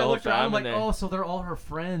 And we had then the I whole looked around, I'm fam like, in there. oh, so they're all her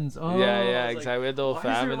friends. Oh, Yeah, I was exactly. We had the whole why is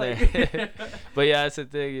fam there, in like- there. But yeah, that's the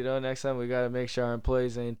thing. Next time we gotta make sure our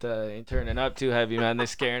employees ain't turning up too heavy, man. They're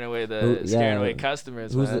scaring away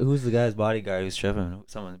customers. Who's the guy's bodyguard who's tripping?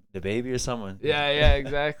 Someone, the baby or someone? Yeah,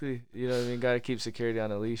 exactly. You know what I mean? Gotta keep security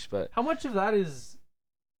on a leash, but How much of that is,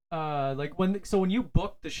 like when you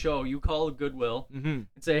book the show, you call Goodwill and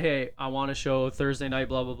say, hey, I want a show Thursday night,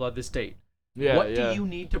 blah blah blah, this date. yeah, What yeah. do you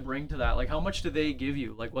need to bring to that? Like, how much do they give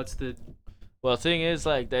you? Like, what's the? Well, the thing is,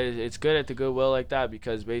 like, it's good at the Goodwill like that,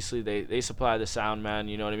 because basically they supply the sound, man.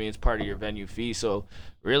 You know what I mean? It's part of your venue fee. So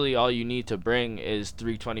really, all you need to bring is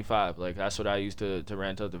 $325. Like, that's what I used to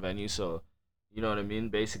rent out the venue. So, you know what I mean?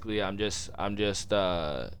 Basically, I'm just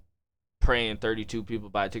praying 32 people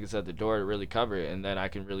buy tickets at the door to really cover it, and then I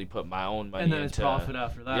can really put my own money And then into it's profit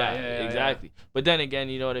after that. yeah, Yeah, exactly. But then again,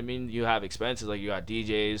 you know what I mean? You have expenses, like you got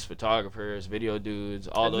DJs, photographers, video dudes,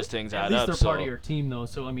 all those things At add least up. they're So part of your team though,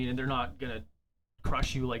 so I mean, and they're not gonna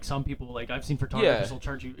crush you like some people. Like I've seen photographers will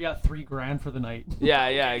charge you $3,000 for the night. yeah,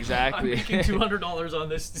 I'm exactly. making $200 on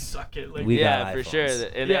this. Suck it. Like, We got yeah, for iPhones. sure.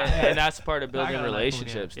 And, Yeah. and that's part of I building got an iPhone,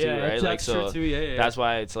 relationships yeah. too, Yeah, right? that's Like true so too, yeah. that's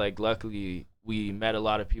why it's like luckily we met a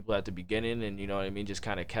lot of people at the beginning, and you know what I mean, just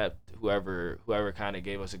kind of kept whoever kind of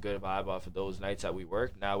gave us a good vibe off of those nights that we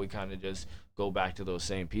worked. Now we kind of just go back to those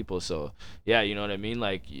same people. So yeah, you know what I mean,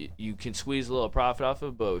 like you can squeeze a little profit off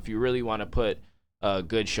of, but if you really want to put a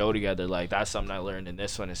good show together, like that's something I learned in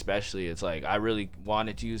this one especially. It's like I really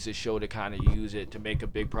wanted to use this show to kind of use it to make a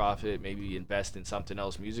big profit, maybe invest in something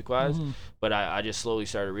else music wise. But I just slowly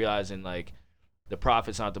started realizing like the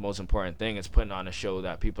profit's not the most important thing. It's putting on a show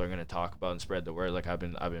that people are going to talk about and spread the word, like I've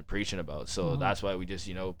been preaching about. So that's why we just,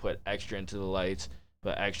 you know, put extra into the lights,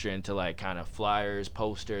 put extra into like kind of flyers,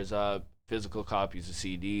 posters up, physical copies of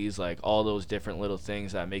CDs, like all those different little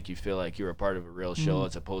things that make you feel like you're a part of a real show,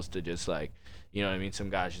 as opposed to just like, you know what I mean, some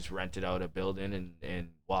guys just rented out a building and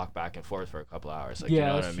walk back and forth for a couple hours, like, you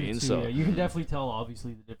know what I mean? Too, So yeah. You can definitely tell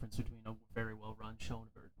obviously the difference between a very well run show and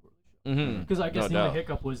a very poorly show. Because I guess No the doubt. only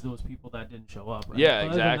hiccup was those people that didn't show up, right? Yeah,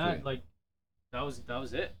 But other than exactly. that, like that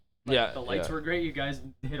was it. Like, Yeah, the lights yeah. were great. You guys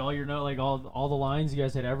hit all your all the lines. You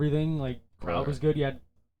guys hit everything. Like crowd Right. was good. You had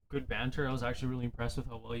good banter. I was actually really impressed with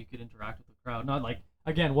how well you could interact with the crowd. Not like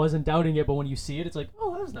again, wasn't doubting it, but when you see it, it's like,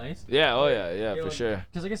 oh, that was nice. yeah, oh Like, yeah, you for know, sure.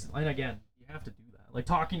 Because I guess, and again, you have to do that. Like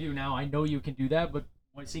talking to you now, I know you can do that, but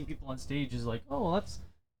when seeing people on stage is like, oh, well,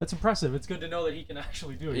 that's impressive. It's good to know that he can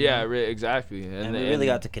actually do it. you Yeah, know? exactly. And we really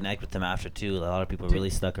got to connect with them after too. A lot of people really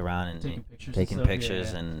stuck around and taking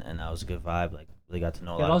pictures, and, stuff, and that was a good vibe. Like really got to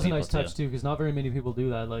know a that lot was of a people nice touch too, because not very many people do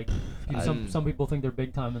that. Like some people think they're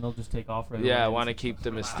big time and they'll just take off right away. Yeah, I and want to it's keep like,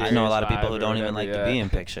 the relax. mysterious I know a lot of people vibe who or don't even whatever, like to be yeah. in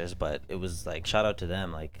pictures, but it was like shout out to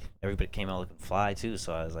them. Like everybody came out looking fly too,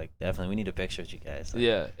 so I was like, definitely we need a picture with you guys. Like,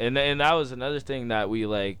 Yeah, and that was another thing that we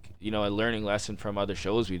like, you know, a learning lesson from other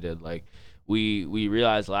shows we did. Like we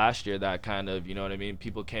realized last year that kind of, you know what I mean,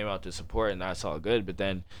 people came out to support and that's all good, but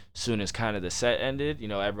then soon as kind of the set ended, you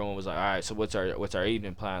know, everyone was like, all right, so what's our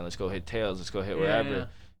evening plan? Let's go hit Tails, let's go hit wherever. Yeah.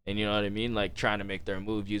 And you know what I mean, like trying to make their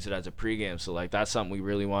move, use it as a pregame. So like that's something we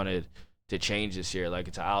really wanted to change this year. Like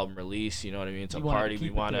it's an album release, you know what I mean, it's a You wanna party, keep we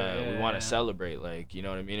it want there, to yeah, we want yeah. to celebrate, like, you know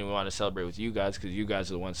what I mean, and we want to celebrate with you guys because you guys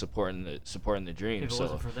are the ones supporting the dream. If it So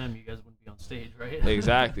wasn't for them, you guys wouldn't be on stage, right?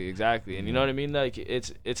 exactly, and you know what I mean, like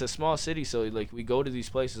it's a small city, so like we go to these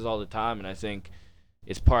places all the time, and I think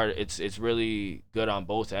it's really good on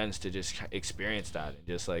both ends to just experience that and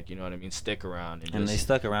just, like, you know what I mean, stick around and they just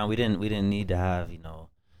stuck around. We didn't need to have, you know,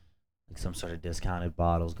 like some sort of discounted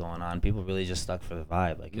bottles going on. People really just stuck for the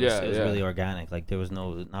vibe. Like it was Yeah. really organic. Like there was not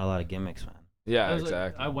a lot of gimmicks, man. yeah, I was like,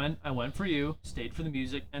 exactly. I went for you, stayed for the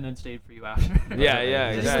music, and then stayed for you after. Yeah,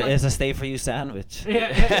 It's- exactly. It's a stay for you sandwich.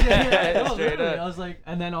 Yeah. No, Straight literally. up. I was like,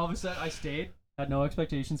 and then all of a sudden I stayed, had no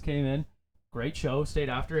expectations, came in, great show, stayed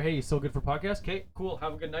after. Hey, you still good for podcast? Okay, cool.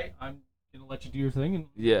 Have a good night. I'm gonna let you do your thing. And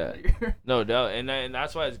Yeah. No doubt, and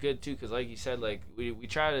that's why it's good too, because like you said, like we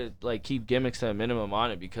try to like keep gimmicks to a minimum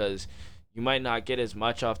on it, because you might not get as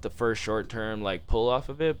much off the first short term like pull off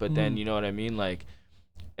of it, but then you know what I mean, like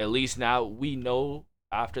at least now we know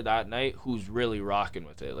after that night who's really rocking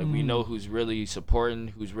with it. Like we know who's really supporting,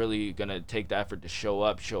 who's really gonna take the effort to show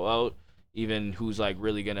up, show out, even who's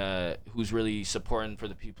really supporting for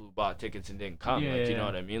the people who bought tickets and didn't come. Yeah, like, you yeah. know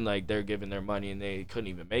what I mean? Like they're giving their money and they couldn't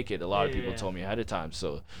even make it. A lot of people Yeah. told me ahead of time.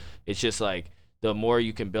 So it's just like the more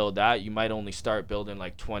you can build that, you might only start building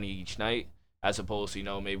like 20 each night, as opposed to, you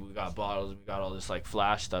know, maybe we got bottles, we got all this like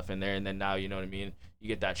flash stuff in there, and then now, you know what I mean, you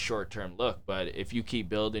get that short-term look. But if you keep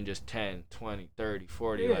building just 10, 20, 30,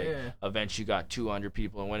 40, eventually you got 200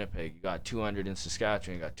 people in Winnipeg, you got 200 in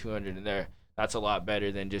Saskatchewan, you got 200 in there. That's a lot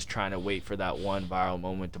better than just trying to wait for that one viral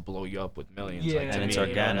moment to blow you up with millions. Yeah. Like, to And it's me,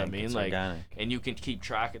 organic. you know what I mean? It's Like, organic. and you can keep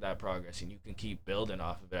track of that progress, and you can keep building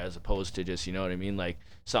off of it, as opposed to just, you know what I mean, like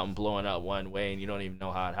something blowing up one way and you don't even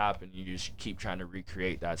know how it happened. You just keep trying to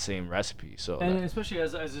recreate that same recipe. So And especially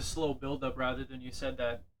as a slow build up, rather than you said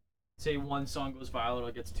that, say one song goes viral,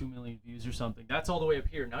 it gets 2 million views or something. That's all the way up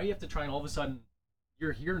here. Now you have to try and all of a sudden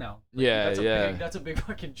you're here now. Like, that's a big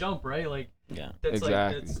fucking jump, right? Like Yeah. that's Exactly.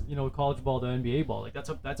 like that's, you know, college ball to NBA ball. Like that's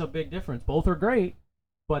a big difference. Both are great,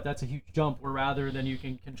 but that's a huge jump. Where rather than you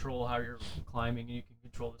can control how you're climbing and you can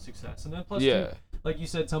control the success. And then plus yeah. too, like you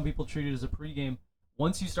said, some people treat it as a pregame.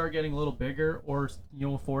 Once you start getting a little bigger or, you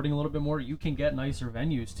know, affording a little bit more, you can get nicer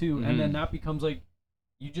venues too. And then that becomes like,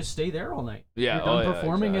 you just stay there all night. Yeah, You're done yeah,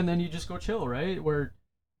 performing, and exactly. then you just go chill, right? Where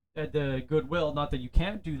at the Goodwill, not that you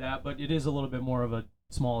can't do that, but it is a little bit more of a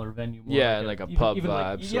smaller venue. More Yeah, like like a even, pub even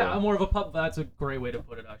vibe, Like, so- yeah, more of a pub. That's a great way to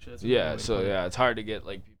put it, actually. That's a great way Yeah, to so put it. yeah, it's hard to get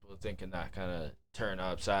like people thinking that kind of turn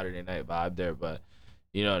up Saturday night vibe there, but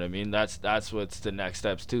you know what I mean. That's what's the next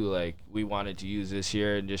steps too. Like we wanted to use this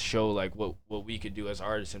year and just show like what we could do as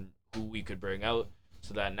artists and who we could bring out,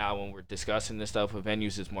 so that now when we're discussing this stuff with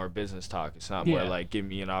venues, it's more business talk. It's not more Yeah. like give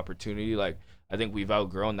me an opportunity. Like I think we've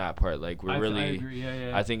outgrown that part. Like we're I really. agree.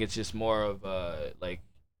 Yeah. I think it's just more of like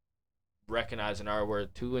recognizing our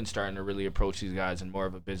worth too and starting to really approach these guys in more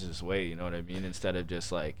of a business way, you know what I mean, instead of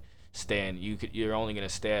just like you're only going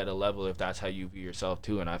to stay at a level if that's how you view yourself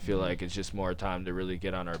too. And I feel like it's just more time to really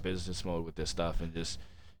get on our business mode with this stuff and just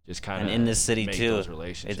kind of And in this city make too, those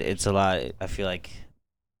relationships. it's a lot. I feel like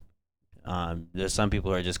there's some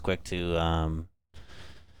people who are just quick to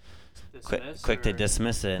quick to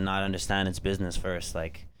dismiss it and not understand it's business first.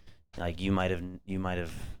 Like you might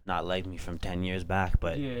have not liked me from 10 years back,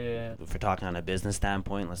 but Yeah. if we're talking on a business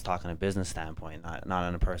standpoint, let's talk on a business standpoint, not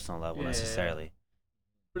on a personal level Yeah. necessarily.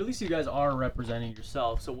 But at least you guys are representing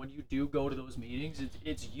yourself. So when you do go to those meetings,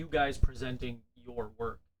 it's you guys presenting your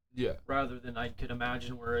work. Yeah. Rather than I could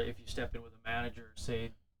imagine where if you step in with a manager,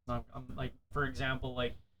 say, I'm like, for example,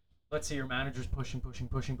 like, let's say your manager's pushing,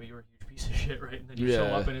 but you're a huge piece of shit, right? And then you show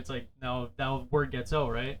Yeah. up and it's like, now word gets out,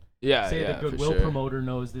 right? Yeah, Say yeah, the for Goodwill sure. promoter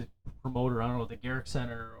knows the promoter, I don't know, the Garrick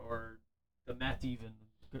Center or the Met even,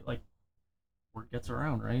 like, word gets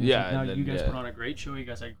around, right? It's Yeah, like, now and then, you guys yeah. put on a great show, you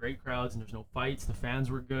guys had great crowds, and there's no fights, the fans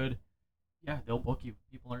were good. Yeah, they'll book you.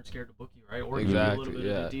 People aren't scared to book you, right? Or give you a Exactly, little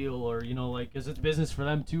bit of yeah. a deal, or, you know, like, because it's business for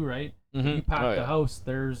them too, right? Mhm. You pack Oh, the yeah. house,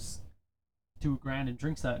 there's $2,000 in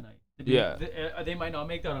drinks that night. Yeah. They might not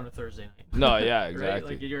make that on a Thursday night. No, yeah, Right?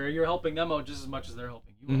 exactly. Like you're helping them out just as much as they're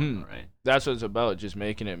helping you Mhm. out, right? That's what it's about, just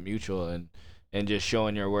making it mutual and just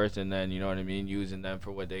showing your worth, and then, you know what I mean, using them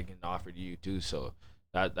for what they can offer to you too. So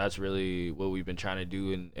that's really what we've been trying to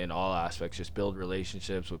do in all aspects, just build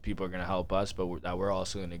relationships with people who are going to help us, but that we're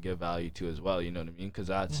also going to give value to as well, you know what I mean, because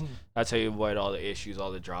that's how you avoid all the issues,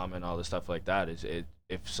 all the drama and all the stuff like that. Is it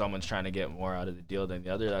if someone's trying to get more out of the deal than the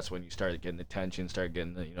other, that's when you start getting attention, start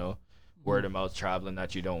getting the, you know, word of mouth traveling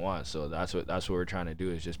that you don't want. So that's what we're trying to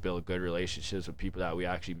do, is just build good relationships with people that we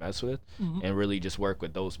actually mess with, and really just work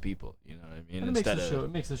with those people, you know what I mean, And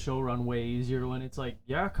it makes the show run way easier when it's like,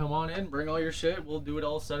 yeah, come on in, bring all your shit, we'll do it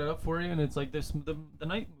all, set it up for you, and it's like this the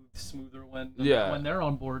night moves smoother when they're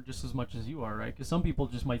on board just as much as you are, right? Because some people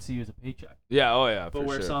just might see you as a paycheck, yeah, oh yeah, but for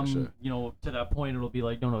where sure, some for sure. you know, to that point it'll be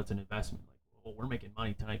like, no, it's an investment. Like, well, we're making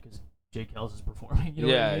money tonight because Jake Hells is performing. You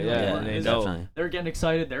know what I mean? Yeah, Like, and they it's- know. Definitely. they're getting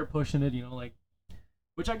excited, they're pushing it, you know, like.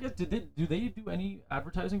 Which I guess, do they do any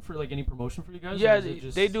advertising for, like, any promotion for you guys? Yeah, or is it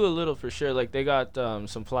just... they do a little for sure. Like they got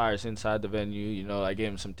some flyers inside the venue. You know, I gave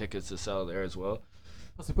them some tickets to sell there as well.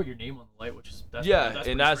 Plus they put your name on the light, which is that's Yeah,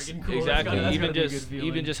 pretty and that's freaking cool. exactly That's even gotta be a just good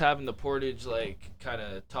feeling. having the portage like kind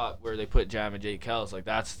of top where they put Jam and Jake Kells, like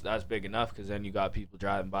that's big enough, because then you got people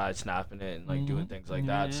driving by snapping it and like doing things like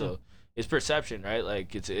that. Yeah. So it's perception, right?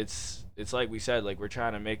 Like it's like we said, like we're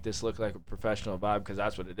trying to make this look like a professional vibe, because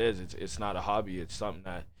that's what it is. It's not a hobby. It's something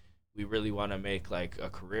that we really want to make like a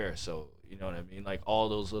career. So you know what I mean, like all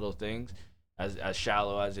those little things, as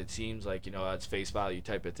shallow as it seems, like, you know, as face value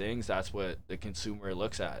type of things, that's what the consumer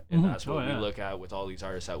looks at, and that's what we look at with all these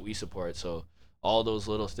artists that we support. So all those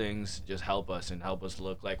little things just help us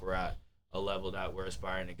look like we're at a level that we're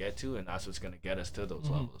aspiring to get to, and that's what's going to get us to those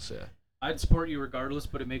levels. Yeah, I'd support you regardless,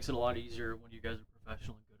 but it makes it a lot easier when you guys are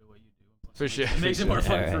professional and good at what you do. And plus For sure, it makes for it more sure.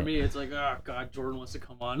 fun for Alright. me. It's like, oh god, Jordan wants to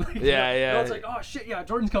come on. Like, Yeah, yeah. No, it's like, oh shit, yeah,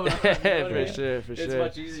 Jordan's coming on. You know what I for mean? sure, It's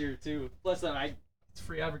much easier too. Plus, then it's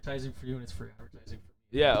free advertising for you, and it's free advertising for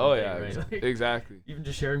me. Yeah, oh Right, yeah, right. Like, exactly. even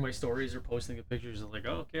just sharing my stories or posting the pictures, is like,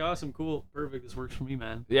 oh, okay, awesome, cool, perfect. This works for me,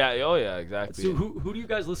 man. Yeah, oh yeah, exactly. So who do you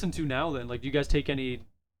guys listen to now then? Like, do you guys take any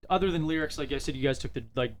other than lyrics? Like I said, you guys took the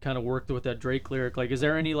like kind of worked with that Drake lyric. Like, is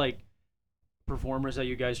there any like performers that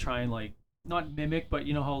you guys try and like not mimic, but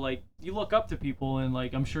you know how like you look up to people, and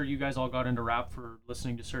like I'm sure you guys all got into rap for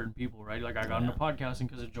listening to certain people, right? Like I got into podcasting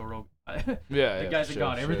because of Joe Rogan. yeah, The guy's a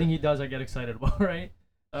god. Everything he does, I get excited about, right?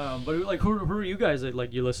 But like, who are you guys that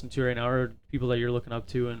like you listen to right now, or people that you're looking up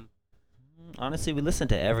to? And Honestly, we listen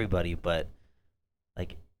to everybody, but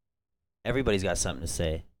like everybody's got something to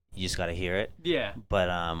say. You just gotta hear it. yeah, But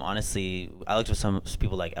honestly, I looked at some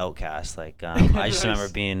people like Outkast. Like I just Nice. remember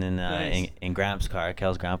being Nice. in Gramps' car,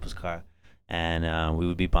 Kel's grandpa's car, and we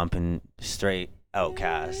would be bumping straight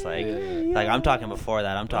Outkast. Like I'm talking before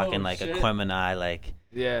that. I'm talking like shit. Aquemini, like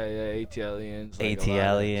yeah, ATLians, like,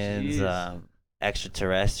 ATLians, Jeez.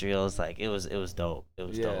 extraterrestrials. Like it was dope. It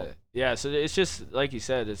was dope. Yeah. So it's just like you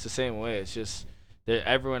said, it's the same way. It's just that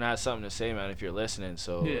everyone has something to say, man. If you're listening,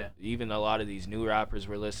 so even a lot of these new rappers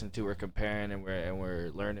we're listening to, we're comparing and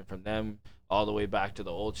we're learning from them all the way back to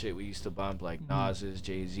the old shit we used to bump, like Nas's,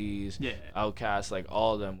 Jay-Z's, Outkast, like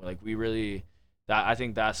all of them. Like we really. I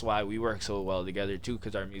think that's why we work so well together too,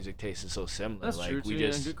 because our music taste is so similar. That's like true,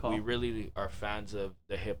 we really are fans of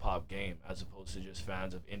the hip hop game as opposed to just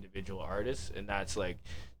fans of individual artists, and that's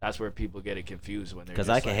where people get it confused when they're. Because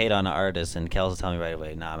I can hate on an artist, and Kels will tell me right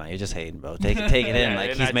away, nah, man, you're just hating, bro. Take it in.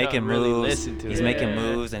 Like he's making moves. He's making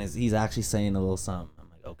moves, and he's actually saying a little something. I'm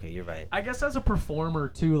like, okay, you're right. I guess as a performer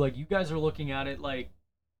too, like you guys are looking at it like,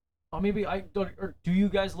 or maybe I don't, or do you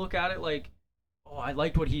guys look at it like? Oh, I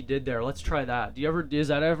liked what he did there. Let's try that. Does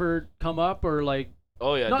that ever come up or like?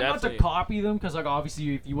 Oh yeah, not definitely. Not to copy them, because like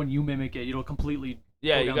obviously when you mimic it, it'll completely.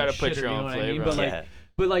 Yeah, you gotta put your own flavor.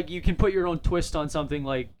 But like you can put your own twist on something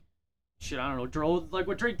like, shit, I don't know, like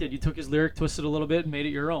what Drake did. You took his lyric, twisted a little bit, and made it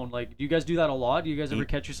your own. Like, do you guys do that a lot? Do you guys ever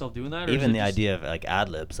catch yourself doing that? Or even the idea of like ad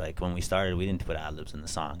libs. Like when we started, we didn't put ad libs in the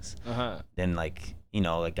songs. Then like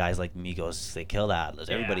like guys like Migos, they kill the ad libs.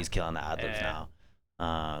 Everybody's killing the ad libs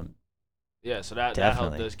now. Yeah, so that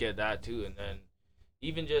helped us get that too, and then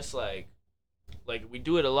even just like we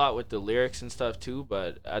do it a lot with the lyrics and stuff too,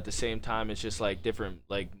 but at the same time it's just like different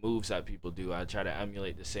like moves that people do. I try to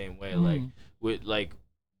emulate the same way, like with like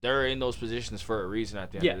they're in those positions for a reason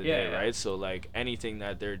at the end of the day, right? So like anything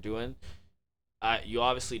that they're doing, you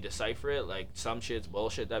obviously decipher it. Like some shit's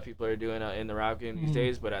bullshit that people are doing in the rap game these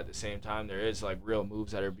days, but at the same time there is like real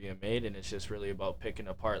moves that are being made, and it's just really about picking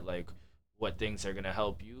apart like what things are gonna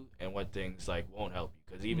help you and what things like won't help you.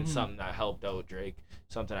 Because even something that helped out Drake,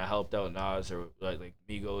 something that helped out Nas, or like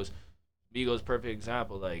Migos, perfect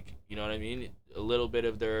example. Like, you know what I mean? A little bit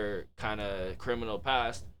of their kind of criminal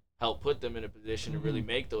past helped put them in a position to really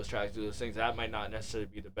make those tracks, do those things. That might not necessarily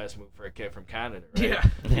be the best move for a kid from Canada, right? Yeah.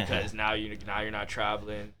 Because now you're not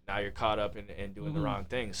traveling, now you're caught up in doing the wrong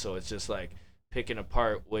things. So it's just like picking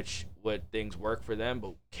apart what things work for them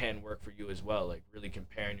but can work for you as well, like really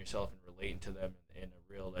comparing yourself and relating to them in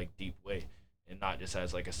a real like deep way, and not just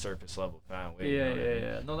as like a surface level fan way.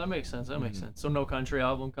 Yeah. No, that makes sense. Makes sense. So no country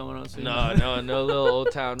album coming out soon? No little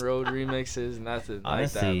Old Town Road remixes, nothing.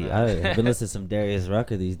 Honestly, like that, man. I've been listening to some Darius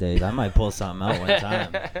Rucker these days. I might pull something out one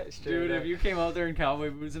time. Dude, if you came out there in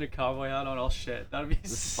cowboy boots and a cowboy hat on, all shit, that'd be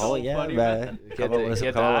so funny, man. Get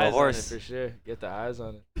the eyes on it for sure. Get the eyes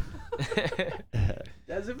on it.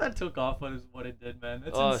 As if that took off on what it did, man.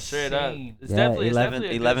 That's insane. Straight up. It's definitely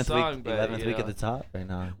a good song, but, 11th week at the top right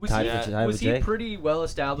now. Was he pretty well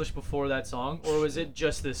established before that song, or was it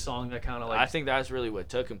just this song that kind of like? I think that's really what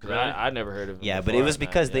took him, because I never heard of him. Yeah, before, but it was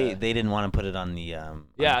because they didn't want to put it on the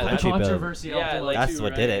controversy. That's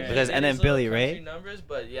what did it, because and then Billy Ray numbers,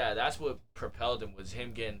 but yeah, that's what propelled him, was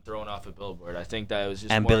him getting thrown off a Billboard. I think that was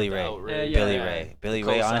just and more Billy Ray. Billy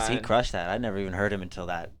Ray, honestly, he crushed that. I never even heard him until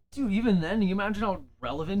that. Dude, even then, you imagine how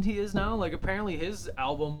relevant he is now? Like, apparently his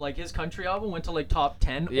album, like his country album, went to like top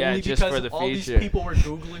 10 only just because for the all feature. these people were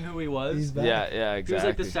Googling who he was. Yeah, exactly. He was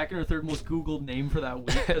like the second or third most Googled name for that week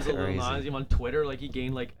because of Lil Nas on Twitter. Like,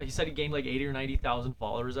 he said he gained like 80 or 90,000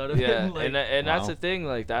 followers out of it. Yeah, like, and that's the thing,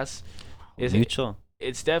 like, that's... mutual.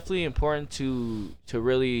 It's definitely important to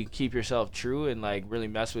really keep yourself true and like really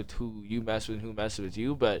mess with who you mess with, who messes with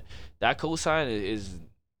you, but that cosign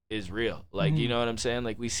is real. Like, you know what I'm saying?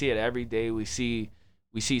 Like, we see it every day. We see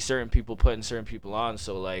certain people putting certain people on.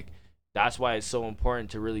 So like, that's why it's so important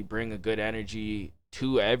to really bring a good energy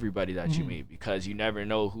to everybody that you meet, because you never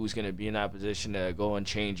know who's going to be in that position to go and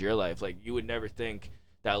change your life. Like, you would never think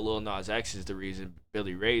that Lil Nas X is the reason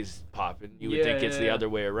Billy Ray's popping. You would think it's the other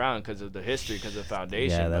way around because of the history, because of the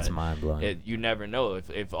foundation. Yeah, that's mind blowing. You never know.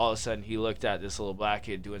 If all of a sudden he looked at this little black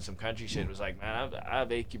kid doing some country shit, was like, man,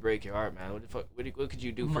 I've achy break your heart, man. What the fuck? What could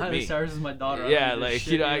you do for Miley me? Cyrus is my daughter. Yeah, like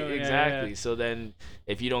exactly. Yeah. So then,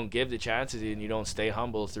 if you don't give the chances and you don't stay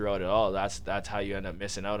humble throughout it all, that's how you end up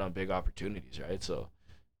missing out on big opportunities, right? So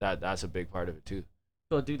that's a big part of it too.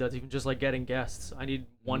 Oh, dude, that's even just like getting guests. I need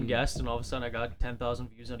one guest, and all of a sudden I got 10,000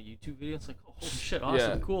 views on a YouTube video. It's like, oh, holy shit,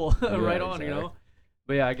 awesome, cool, right on, exactly. You know.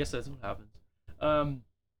 But yeah, I guess that's what happens.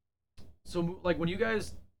 So like when you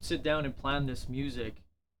guys sit down and plan this music,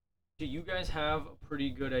 do you guys have a pretty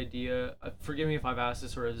good idea? Forgive me if I've asked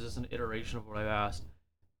this, or is this an iteration of what I've asked?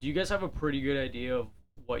 Do you guys have a pretty good idea of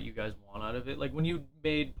what you guys want out of it? Like when you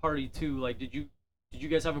made Party 2, like did you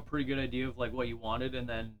guys have a pretty good idea of like what you wanted, and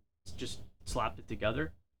then just slapped it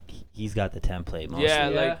together? He's got the template mostly.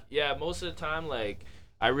 Yeah, most of the time, like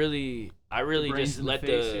I really I really brains just in the let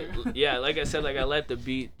face the here. yeah, like I said, like I let the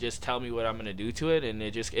beat just tell me what I'm gonna do to it, and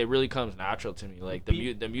it really comes natural to me. Like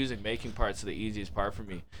the music making part's the easiest part for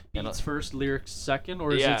me. And Beats first, lyrics second,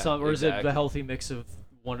 or is Yeah, it is it exactly. the healthy mix of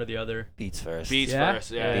one or the other? Beats first. beats Yeah?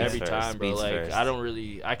 first, yeah, Beats every first, time, bro. beats Like first.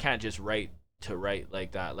 I can't just write to write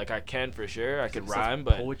like that. Like I can for sure, I could It's rhyme,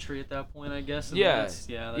 but poetry at that point, I guess. and Yeah, that's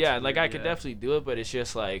yeah, weird, like I could yeah. definitely do it, but it's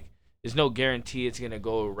just like there's no guarantee it's gonna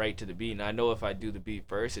go right to the beat. And I know if I do the beat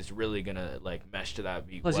first, it's really gonna like mesh to that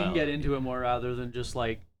beat. Plus, you can well. get into it more rather than just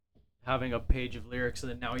like having a page of lyrics,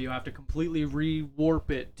 and then now you have to completely rewarp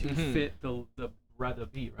it to Mhm. fit the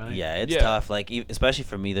beat, right? Yeah, it's Yeah. tough. Like especially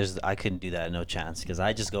for me, I couldn't do that, no chance, because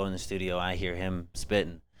I just go in the studio, I hear him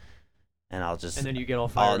spitting, and I'll just And then you get all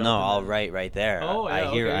fired up. I'll and then- write right there. Oh, I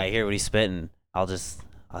yeah, hear okay. I hear what he's spitting. I'll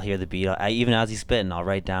hear the beat. Even as he's spitting, I'll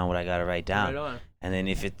write down what I gotta write down. Right on. And then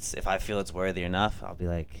if I feel it's worthy enough, I'll be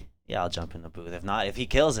like, yeah, I'll jump in the booth. If not, if he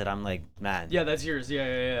kills it, I'm like, man, Yeah, that's yours.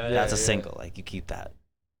 Yeah. that's a yeah. single. Like you keep that.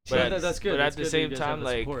 But Yeah, at- that's good. but That's at the good that you same guys have time, the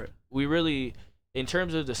like support. we really, in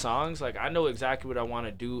terms of the songs, like I know exactly what I want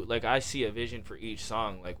to do. Like I see a vision for each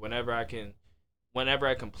song. Like whenever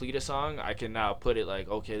I complete a song, I can now put it like,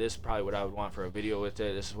 okay, this is probably what I would want for a video with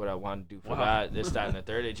it. This is what I want to do for Wow. that. This, that, and the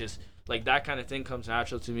third. It just like that kind of thing comes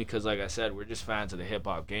natural to me because, like I said, we're just fans of the hip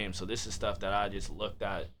hop game. So this is stuff that I just looked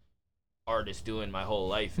at artists doing my whole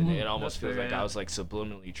life, and it almost That's feels fair, like yeah. I was like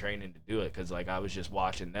subliminally training to do it because like I was just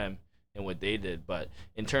watching them and what they did. But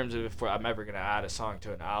in terms of if I'm ever gonna add a song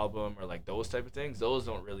to an album or like those type of things, those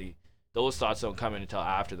thoughts don't come in until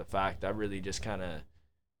after the fact. I really just kind of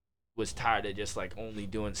was tired of just like only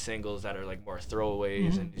doing singles that are like more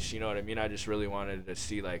throwaways and just, you know what I mean. I just really wanted to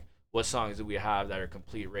see like what songs do we have that are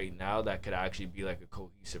complete right now that could actually be like a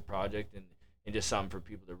cohesive project and just something for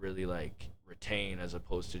people to really like retain as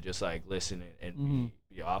opposed to just like listen and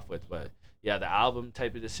be off with. But yeah, the album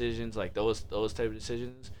type of decisions, like those type of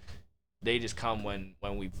decisions, they just come when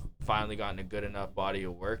we've finally gotten a good enough body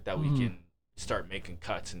of work that we can start making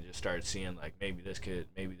cuts and just start seeing like maybe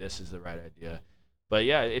this is the right idea. But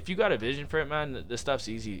yeah, if you got a vision for it, man, this stuff's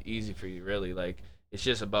easy for you, really. Like it's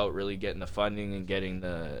just about really getting the funding and getting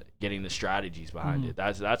the strategies behind it.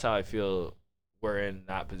 That's how I feel we're in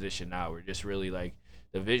that position now. We're just really like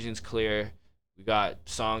the vision's clear. We got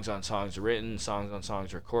songs on songs written, songs on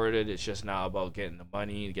songs recorded. It's just now about getting the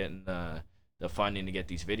money, getting the funding to get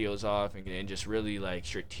these videos off, and just really like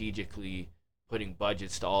strategically putting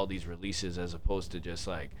budgets to all these releases as opposed to just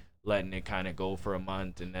like letting it kind of go for a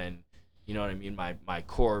month and then, you know what I mean, my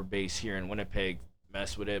core base here in Winnipeg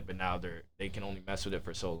mess with it, but now they can only mess with it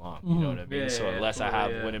for so long. You know what I mean? Yeah, So yeah, unless I totally,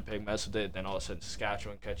 have yeah. Winnipeg mess with it, then all of a sudden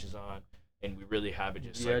Saskatchewan catches on, and we really have it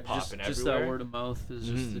just Yeah, like popping just everywhere. that word of mouth is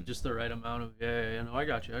just the right amount of no, I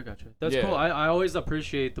got you. That's Yeah. cool. I always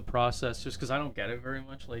appreciate the process just because I don't get it very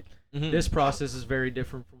much. Like Mhm. this process is very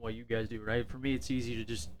different from what you guys do, right? For me, it's easy to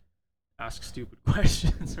just ask stupid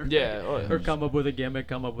questions or Yeah, oh, yeah. or come up with a gimmick,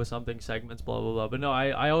 come up with something, segments, blah blah blah. But no,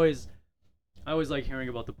 I always like hearing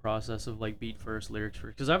about the process of like beat first, lyrics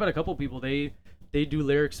first. Because I've had a couple people they do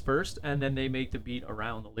lyrics first and then they make the beat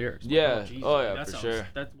around the lyrics. Like, Yeah. geez, Oh, like, yeah, that for sounds, sure.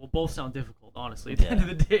 That will both sound difficult, honestly, at the end of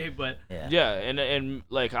the day. But Yeah, and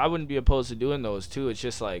like I wouldn't be opposed to doing those too. It's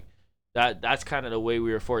just like that's kind of the way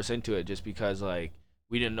we were forced into it, just because like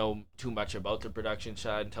we didn't know too much about the production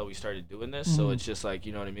side until we started doing this. So it's just like,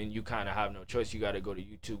 you know what I mean. You kind of have no choice. You got to go to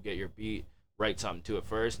YouTube, get your beat, write something to it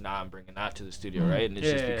first. Now I'm bringing that to the studio, right? And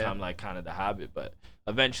it's just become like kind of the habit. But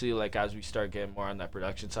eventually, like as we start getting more on that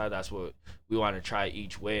production side, that's what we want to try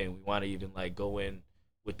each way, and we want to even like go in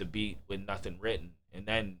with the beat with nothing written, and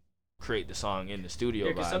then create the song in the studio.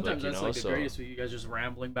 yeah, because vibe, sometimes like, you that's know? like the So, greatest with you guys just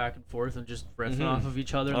rambling back and forth and just riffing Mhm. off of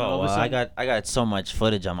each other. And then Oh, all of a well, I sudden, got so much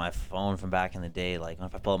footage on my phone from back in the day. Like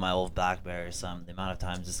if I pull up my old BlackBerry or something, the amount of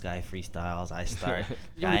times this guy freestyles, I start.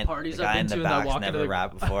 You know how many parties I've been to and I walk into never the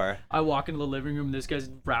rapped before. I walk into the living room and this guy's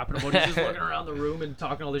rapping about it. He's just looking around the room and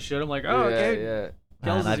talking all this shit. I'm like, oh, okay, yeah.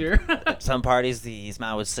 Kells Man, is here. Some parties, these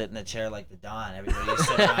man would sit in a chair like the Don. Everybody's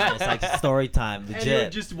sitting around. It's like story time, And you would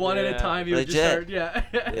legit. just one at a Yeah. time, you would just Legit. start,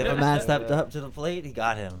 yeah. If a man stepped up to the plate, he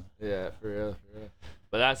got him. Yeah, for real.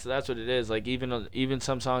 But that's what it is. Like even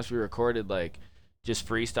some songs we recorded, like just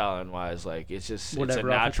freestyling wise, like it's just Whatever, it's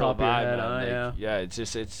a off the natural top of your vibe, head, man. Like, yeah. it's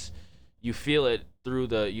just you feel it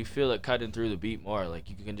cutting through the beat more. Like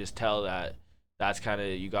you can just tell that's kind of,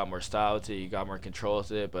 you got more style to it, you got more control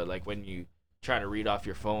to it. But like when you trying to read off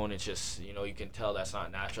your phone, it's just, you know, you can tell that's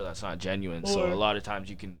not natural, that's not genuine. So Or- a lot of times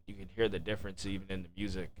you can hear the difference even in the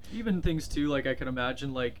music. Even things too, like I can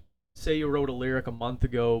imagine, like say you wrote a lyric a month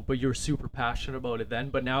ago, but you're super passionate about it then,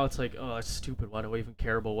 but now it's like, oh, it's stupid. Why do I even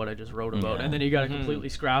care about what I just wrote about? Yeah. And then you got to Mhm. completely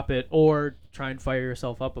scrap it or try and fire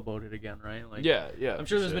yourself up about it again, right? Like, Yeah. I'm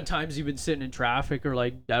sure there's been times you've been sitting in traffic or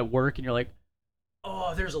like at work and you're like,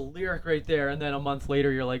 oh, there's a lyric right there. And then a month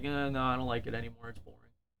later, you're like, no, I don't like it anymore. It's boring.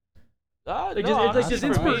 Like, Like, no, does honestly,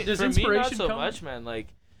 does for me, inspiration not so come? much, man. Like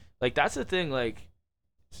that's the thing. Like,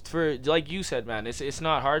 for like you said, man, it's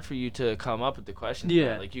not hard for you to come up with the questions. Yeah.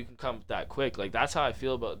 Man. Like you can come up that quick. Like that's how I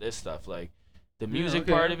feel about this stuff. Like the Yeah, music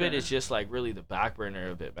okay, part of it okay. is just like really the back burner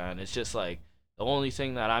of it, man. It's just like the only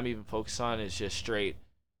thing that I'm even focused on is just straight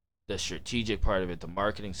the strategic part of it, the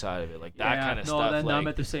marketing side of it, like that kind of no, stuff. then Like I'm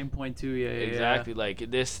at the same point too. Yeah, exactly, like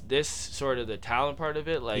this sort of the talent part of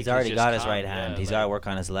it. Like He's is already just got his calm, right hand. yeah, He's like- got to work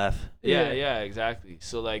on his left. yeah, exactly.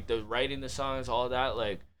 So like the writing the songs, all that,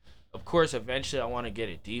 like of course eventually I want to get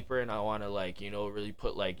it deeper and I want to like, you know, really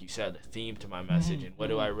put like you said the theme to my message and what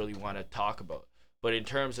do I really want to talk about. But in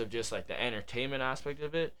terms of just like the entertainment aspect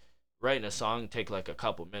of it, writing a song take like a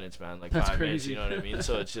couple minutes, man, like That's 5 minutes, crazy. you know what I mean?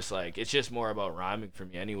 So it's just like it's just more about rhyming for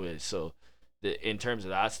me anyways. So in terms of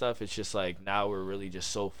that stuff, it's just like now we're really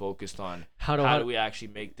just so focused on How do we actually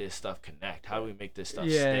make this stuff connect? How do we make this stuff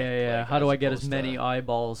yeah, stick? yeah. Like, How do I get as opposed many to-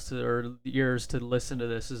 eyeballs to or ears to listen to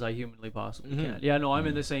this as I humanly possibly Mhm. can? Yeah, no, I'm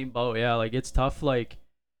in the same boat. Yeah, like it's tough. Like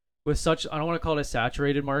with such, I don't want to call it a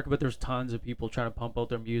saturated market, but there's tons of people trying to pump out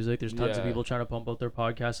their music. There's tons of Yeah. people trying to pump out their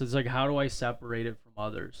podcasts. It's like, how do I separate it from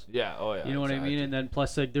others? Yeah, oh yeah. You know what I mean? exactly. And then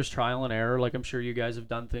plus, like, there's trial and error. Like I'm sure you guys have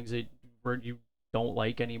done things that where you don't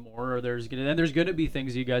like anymore, or there's gonna be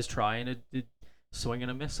things you guys try and it swing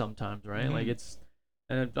and a miss sometimes, right? Like Mhm. it's.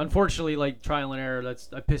 And unfortunately, like trial and error,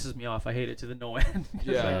 that pisses me off. I hate it to the no end. 'Cause,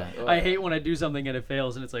 Yeah. like, I hate when I do something and it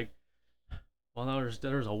fails, and it's like, well, now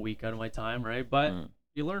there's a week out of my time, right? But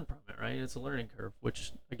you learn from it, right? It's a learning curve,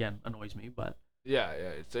 which again annoys me, but Yeah,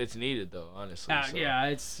 it's needed though, honestly. so. yeah,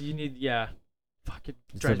 it's you need fucking.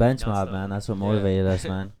 It's the bench mob, man. That's what motivated us,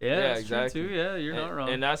 man. Yeah, Yeah, that's exactly. true too. Yeah, you're and, not wrong.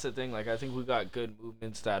 And that's the thing. Like I think we got good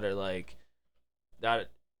movements that are like that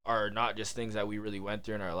are not just things that we really went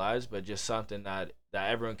through in our lives, but just something that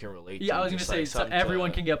everyone can relate to. Yeah, I was gonna just, say like, so something everyone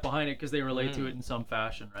to- can get behind it because they relate to Mhm. it in some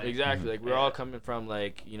fashion, right? Exactly. Like we're Yeah. all coming from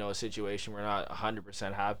like, you know, a situation we're not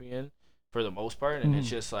 100% happy in for the most part, and it's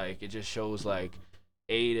Mhm. just like it just shows like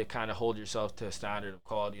A, to kind of hold yourself to a standard of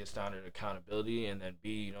quality, a standard of accountability, and then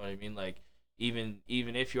B, you know what I mean? Like even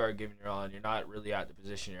if you are giving your all and you're not really at the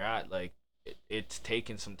position you're at, like it's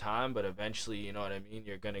taken some time, but eventually, you know what I mean,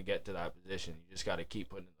 you're gonna get to that position. You just got to keep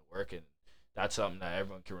putting in the work, and that's something that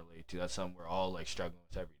everyone can relate to. That's something we're all like struggling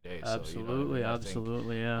with every day. So, Absolutely, you know what I mean? I think-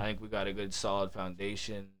 absolutely, yeah. I think we got a good solid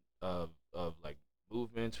foundation of like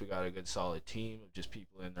movements. We got a good solid team of just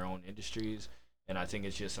people in their own industries, and I think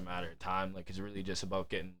it's just a matter of time. Like it's really just about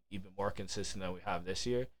getting even more consistent than we have this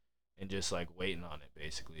year, and just like waiting on it,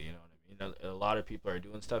 basically. You know what I mean? A lot of people are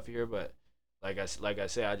doing stuff here, but like I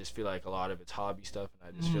say, I just feel like a lot of it's hobby stuff, and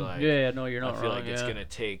I just feel like yeah, no, you're not I feel wrong. like it's yeah. gonna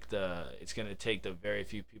take the very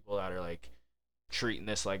few people that are like treating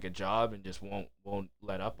this like a job and just won't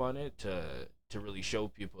let up on it to really show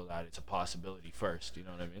people that it's a possibility first. You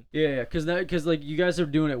know what I mean? Yeah, because like you guys are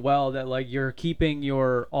doing it well. That like you're keeping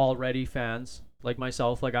your already fans like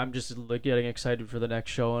myself. Like I'm just like getting excited for the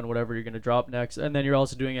next show and whatever you're gonna drop next. And then you're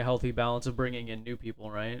also doing a healthy balance of bringing in new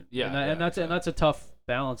people, right? Yeah, and, yeah, and that's exactly. a tough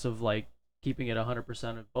balance of like keeping it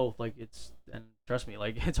 100% of both. Like it's and trust me,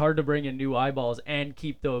 like it's hard to bring in new eyeballs and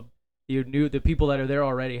keep the people that are there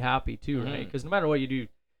already happy too, right? Mhm. Because no matter what you do, you're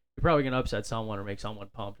probably gonna upset someone or make someone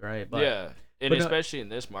pumped, right? But yeah, and but no- especially in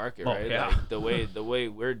this market, Oh, right? yeah. Like the way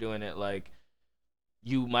we're doing it, like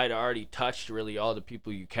you might have already touched really all the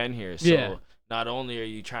people you can here. So Yeah. not only are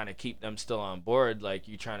you trying to keep them still on board, like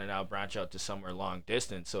you trying to now branch out to somewhere long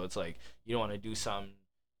distance. So it's like you don't want to do something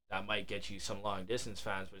that might get you some long distance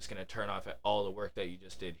fans, but it's gonna turn off at all the work that you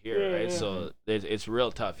just did here, right? So it's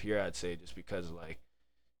real tough here, I'd say, just because like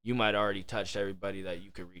you might already touched everybody that you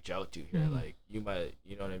could reach out to here. Mhm. Like you might,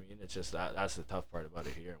 you know what I mean? It's just that's the tough part about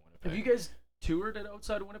it here in Winnipeg. have you guys toured it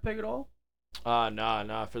outside of Winnipeg at all?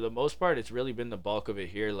 Nah. For the most part, it's really been the bulk of it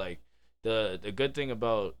here. Like the good thing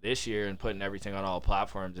about this year and putting everything on all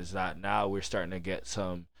platforms is that now we're starting to get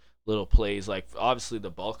some little plays. Like obviously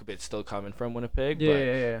the bulk of it's still coming from Winnipeg, but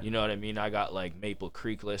Yeah. you know what I mean? I got like Maple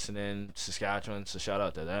Creek listening, Saskatchewan, so shout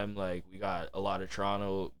out to them. Like we got a lot of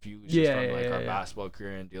Toronto views just Yeah, from like yeah, our yeah. basketball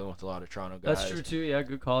career and dealing with a lot of Toronto guys. That's true too. Yeah,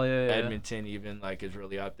 good call. Yeah. Edmonton even like is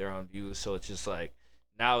really up there on views, so it's just like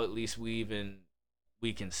now at least we even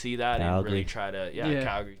we can see that and really Calgary. try to Yeah.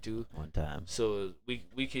 Calgary too. One time. So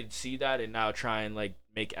we could see that and now try and like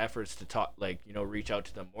make efforts to talk, like, you know, reach out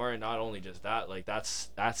to them more. And not only just that, like that's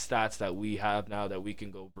stats that we have now that we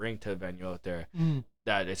can go bring to a venue out there.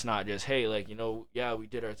 That it's not just, hey, like, you know, yeah, we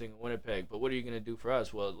did our thing in Winnipeg, but what are you gonna do for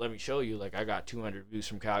us? Well, let me show you. Like, I got 200 views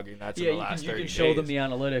from Calgary, and that's in the last 30 days. You can show them the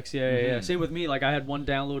analytics. Yeah. Same with me. Like I had one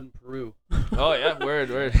download in Peru. Oh yeah, word.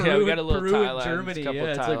 Yeah, we got a little Peru and Thailand, Germany. couple Yeah,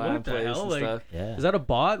 it's like, Thailand what the plays hell? and Like, stuff. Yeah. is that a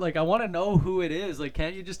bot? Like, I want to know who it is. Like,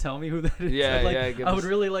 can't you just tell me who that is? Yeah, Like, yeah, give I us- would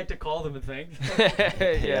really like to call them and thank them.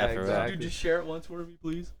 Yeah, for real. exactly. Dude, just share it once for me,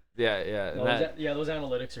 please. Yeah. No, And those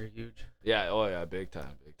analytics are huge. yeah. Oh yeah, big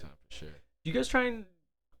time for sure. Do you guys try and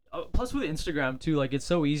plus with Instagram too? Like, it's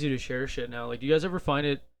so easy to share shit now. Like, do you guys ever find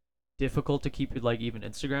it difficult to keep it, like, even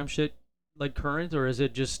Instagram shit like current, or is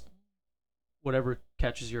it just whatever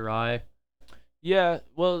catches your eye? Yeah,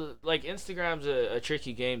 well, like Instagram's a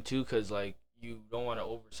tricky game too, cause like you don't want to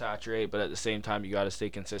oversaturate, but at the same time you got to stay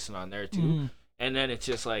consistent on there too. And then it's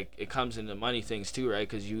just like it comes into money things too, right?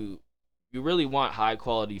 Cause you really want high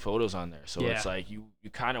quality photos on there, so it's like you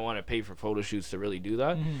kind of want to pay for photo shoots to really do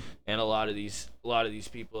that. And a lot of these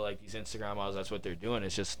people, like these Instagram models, that's what they're doing.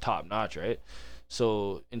 It's just top notch, right?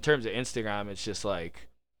 So in terms of Instagram, it's just like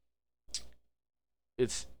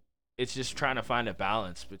it's just trying to find a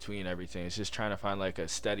balance between everything. It's just trying to find like a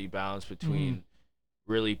steady balance between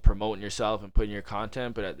really promoting yourself and putting your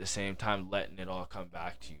content, but at the same time letting it all come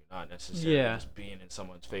back to you, not necessarily just being in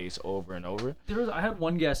someone's face over and over. I had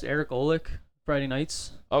one guest, Eric Olick, Friday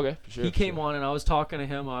nights. Okay, for sure. He came on and I was talking to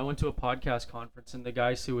him. I went to a podcast conference and the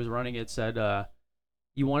guy who was running it said,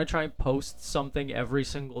 you want to try and post something every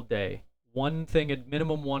single day. One thing, at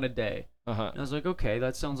minimum one a day. And I was like, okay,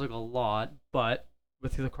 that sounds like a lot, but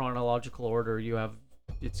with the chronological order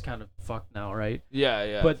it's kind of fucked now, right?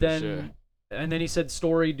 Yeah. But for then, sure. and then he said,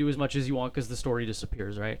 story, do as much as you want because the story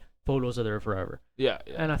disappears, right? Photos are there forever. Yeah.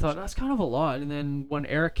 And I thought, that's kind of a lot. And then when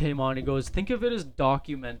Eric came on, he goes, think of it as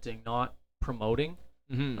documenting, not promoting.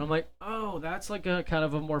 And I'm like, oh, that's like a kind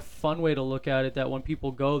of a more fun way to look at it, that when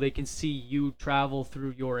people go, they can see you travel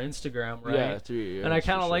through your Instagram, right? Yeah, through your and I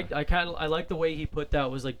kind of I like the way he put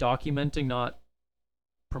that, was like documenting, not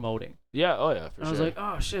promoting. Yeah, oh yeah, for And sure. I was like,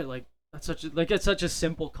 oh shit, like it's such a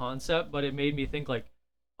simple concept, but it made me think like,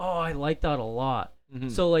 oh, I like that a lot.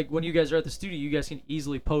 So like when you guys are at the studio, you guys can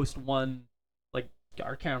easily post one, like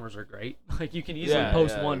our cameras are great. Like you can easily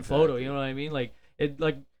post one photo, you know what I mean? Like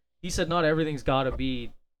he said, not everything's gotta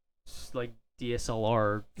be like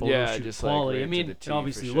DSLR photo shoot just quality. like I mean, it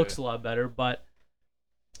obviously looks a lot better, but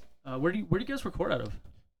where do you guys record out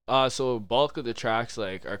of? So bulk of the tracks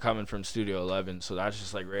like are coming from Studio 11, so that's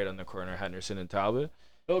just like right on the corner of Henderson and Talbot.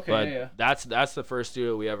 Okay, But that's the first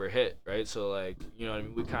studio we ever hit, right? So like, you know what I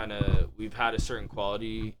mean, we've had a certain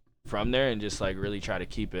quality from there and just like really try to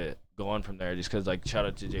keep it going from there, just because like shout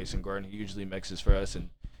out to Jason Gordon, he usually mixes for us and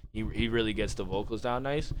he really gets the vocals down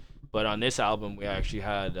nice. But on this album we actually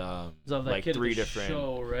had like kid 3 at the different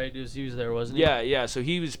show, right? He was there, wasn't he? yeah, so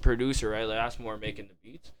he was producer, right? Like that's more making the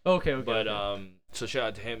beats. Okay. But so shout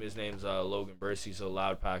out to him. His name's Logan Bursey, so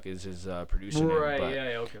Loud Pack is his producer name. Right, But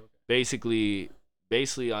okay.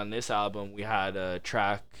 basically on this album we had a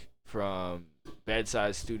track from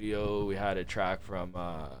Bedside Studio, we had a track from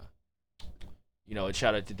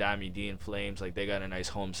shout out to Dami D and Flames, like they got a nice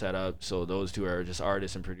home setup, so those two are just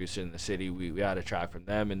artists and producers in the city. We had a track from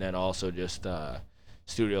them, and then also just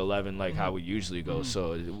Studio 11, like how we usually go.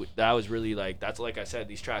 So that was really like, that's like I said,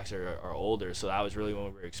 these tracks are older, so that was really when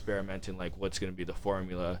we were experimenting, like what's gonna be the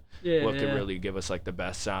formula, what could really give us like the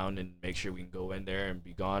best sound and make sure we can go in there and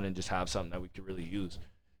be gone and just have something that we could really use.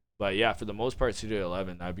 But yeah, for the most part, Studio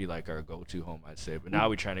 11, that'd be like our go-to home, I'd say. But now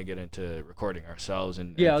we're trying to get into recording ourselves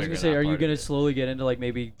and I was gonna say, are you gonna it. slowly get into like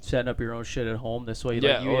maybe setting up your own shit at home this way?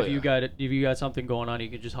 Yeah, Like if you got something going on, you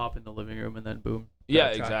can just hop in the living room and then boom. Yeah,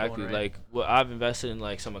 exactly. Going, right? Like, well, I've invested in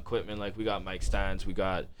like some equipment. Like we got mic stands, we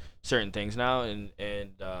got certain things now, and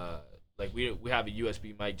like we have a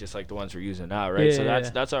USB mic just like the ones we're using now, right? So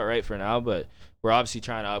that's all right for now, but we're obviously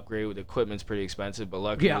trying to upgrade. With equipment's pretty expensive, but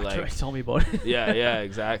luckily, tell me about it. yeah,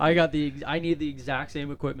 exactly. I need the exact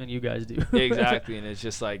same equipment you guys do. Exactly, and it's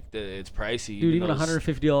just like it's pricey. Dude, even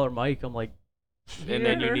 $150 mic, I'm like. And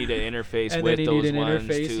then you need an interface and with then those you need an ones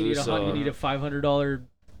interface, too. You need a $500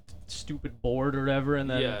 stupid board or whatever, and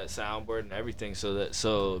then soundboard and everything.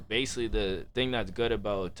 So basically, the thing that's good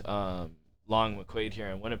about Long McQuaid here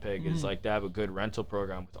in Winnipeg is like they have a good rental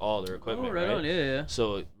program with all their equipment. Oh, right on, yeah.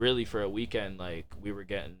 So really, for a weekend, like we were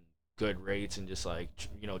getting good rates and just like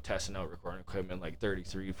testing out recording equipment like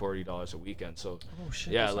 $33-$40 a weekend. So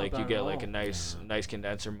like you get like a nice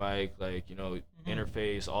condenser mic, like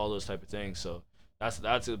interface, all those type of things. So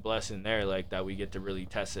that's a blessing there, like that we get to really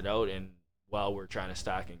test it out, and while we're trying to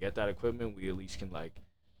stack and get that equipment, we at least can like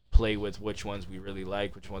play with which ones we really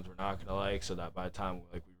like, which ones we're not gonna like, so that by the time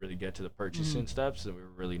like we really get to the purchasing steps, then we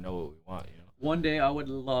really know what we want, you know. One day I would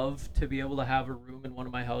love to be able to have a room in one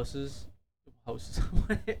of my houses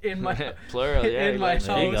in my plural, yeah, in my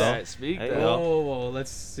speak house. that, speak There you that. go. Whoa,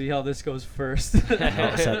 let's see how this goes first. Oh,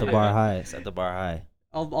 set the bar high. Set the bar high.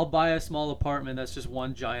 I'll buy a small apartment that's just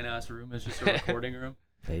one giant ass room. It's just a recording room.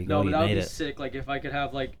 There you No, go. but You that would made be it. sick. Like if I could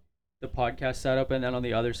have like the podcast setup, and then on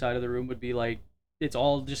the other side of the room would be like it's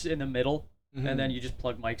all just in the middle, and then you just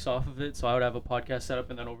plug mics off of it. So I would have a podcast setup,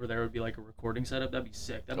 and then over there would be like a recording setup. That'd be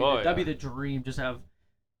sick. That'd be the dream. Just have.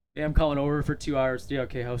 Yeah, I'm calling over for 2 hours. Yeah,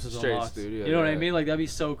 okay, house is Straight unlocked. studio, You know what I yeah. mean? Like that'd be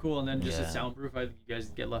so cool. And then just Yeah. it's soundproof. You guys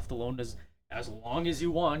get left alone as long as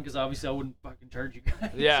you want, because obviously I wouldn't fucking charge you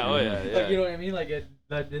guys. Yeah, oh yeah, yeah. Like, you know what I mean? Like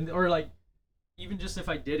or like even just if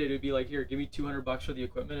I did it, it'd be like, here, give me $200 for the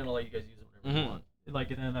equipment, and I'll let you guys use it whenever you want.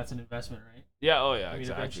 Like, and then that's an investment, right? Yeah, oh yeah, I mean,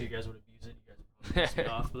 eventually exactly. you guys would abuse it. You guys would probably piss me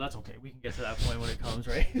off, but that's okay. We can get to that point when it comes,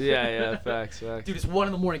 right? Yeah, facts. Dude, it's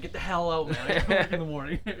 1 a.m. Get the hell out, man. I gotta work in the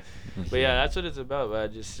morning. But yeah, that's what it's about,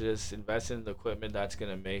 man. Just invest in the equipment that's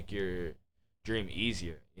gonna make your dream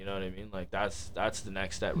easier. You know what I mean? Like that's the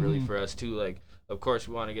next step really for us too. Like, of course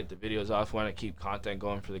we want to get the videos off, we want to keep content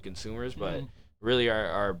going for the consumers, but really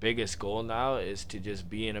our biggest goal now is to just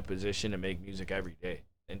be in a position to make music every day,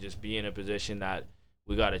 and just be in a position that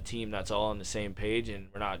we got a team that's all on the same page, and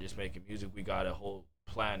we're not just making music. We got a whole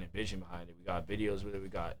plan and vision behind it. We got videos with it. We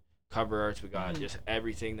got cover arts. We got just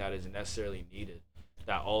everything that is necessarily needed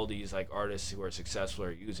that all these like artists who are successful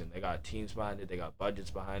are using. They got teams behind it. They got budgets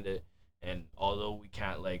behind it. And although we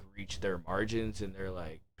can't like reach their margins and their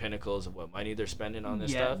like pinnacles of what money they're spending on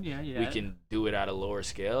this stuff, we can do it at a lower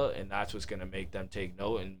scale, and that's what's gonna make them take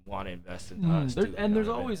note and want to invest in us too. And there's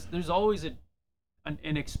always an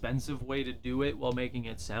inexpensive way to do it while making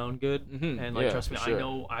it sound good. And like, trust me, sure. I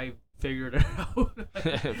know I figured it out.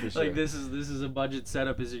 For sure. Like this is a budget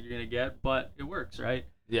setup as you're gonna get, but it works, right?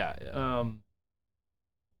 Yeah.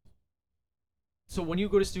 So when you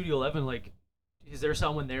go to Studio 11, like, is there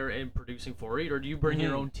someone there in producing for it, or do you bring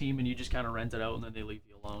your own team and you just kind of rent it out and then they leave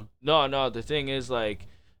you alone? No. The thing is, like,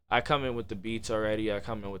 I come in with the beats already. I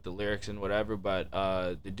come in with the lyrics and whatever. But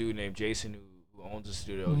the dude named Jason who owns the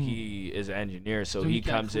studio, he is an engineer, so he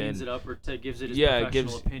comes in. Cleans it up or gives it his Yeah,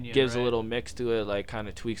 professional opinion. gives right? a little mix to it, like kind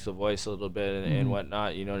of tweaks the voice a little bit and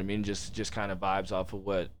whatnot. You know what I mean? Just kind of vibes off of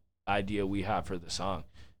what idea we have for the song.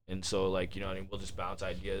 And so, like, you know what I mean, we'll just bounce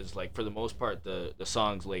ideas. Like, for the most part, the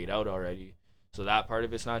song's laid out already, so that part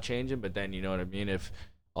of it's not changing. But then, you know what I mean, if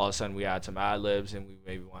all of a sudden we add some ad libs and we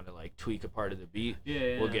maybe want to like tweak a part of the beat,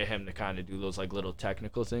 we'll get him to kind of do those like little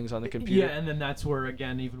technical things on the computer. Yeah, and then that's where,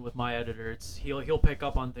 again, even with my editor, it's he'll pick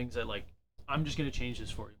up on things that, like, I'm just gonna change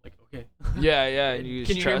this for you. Like, okay. Yeah. And you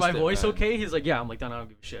Can you hear trust my it, voice? man. Okay. He's like, yeah. I'm like, then I don't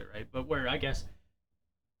give a shit, right? But where I guess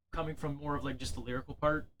coming from more of like just the lyrical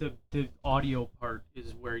part, the audio part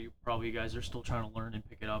is where you guys are still trying to learn and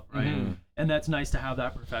pick it up, right? And that's nice to have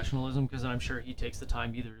that professionalism, because I'm sure he takes the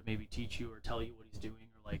time either to maybe teach you or tell you what he's doing,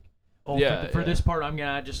 or like, oh, for this part I'm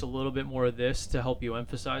gonna add just a little bit more of this to help you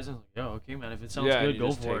emphasize. And I'm like, oh, okay, man, if it sounds good,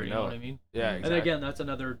 go for it. You know what I mean? Yeah, exactly. And again, that's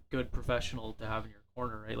another good professional to have in your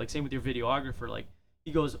corner, right? Like, same with your videographer. Like,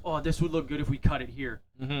 he goes, oh, this would look good if we cut it here.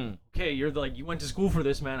 Okay, you're like, you went to school for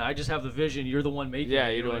this, man. I just have the vision. You're the one making it. Yeah,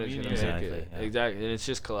 You you're know the one what I who's mean? gonna Yeah. make it. Exactly, and it's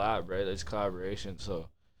just collab, right? It's collaboration. So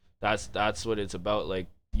that's what it's about. Like,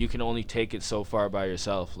 you can only take it so far by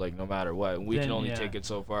yourself, like, no matter what. And we can only take it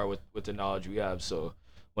so far with the knowledge we have. So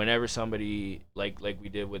whenever somebody like we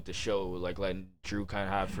did with the show, like letting Drew kind of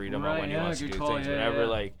have freedom on when he wants to do things.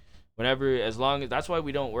 Whenever, as long as, that's why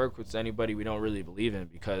we don't work with anybody we don't really believe in,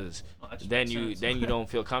 because then you don't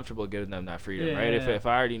feel comfortable giving them that freedom, right? If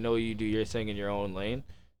I already know you do your thing in your own lane,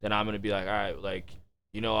 then I'm gonna be like, all right, like,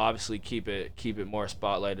 you know, obviously keep it more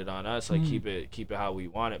spotlighted on us, like keep it how we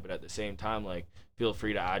want it, but at the same time, like, feel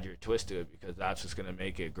free to add your twist to it, because that's what's gonna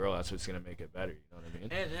make it grow. That's what's gonna make it better. You know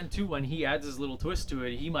what I mean? And too, when he adds his little twist to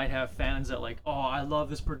it, he might have fans that like, oh, I love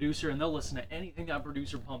this producer, and they'll listen to anything that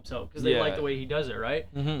producer pumps out because they like the way he does it, right?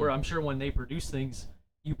 Where I'm sure when they produce things,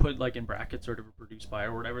 you put like in brackets sort of produced by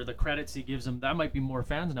or whatever, the credits he gives them, that might be more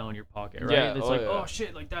fans now in your pocket, right? Yeah, It's oh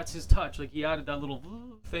shit, like that's his touch. Like, he added that little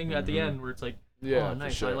thing at the end where it's like, oh,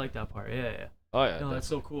 nice, sure. I like that part. Yeah. Oh yeah, No, that's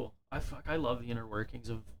so cool. I love the inner workings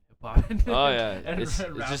of hip hop. Oh yeah, and it's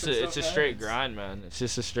rap just and it's stuff, a man. straight grind, man. It's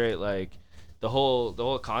just a straight, like, the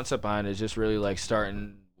whole concept behind it is just really like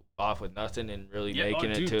starting off with nothing and really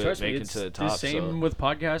making it to the top. The same with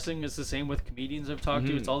podcasting. It's the same with comedians I've talked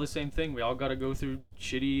to. It's all the same thing. We all got to go through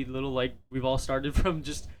shitty little, like, we've all started from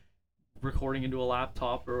just recording into a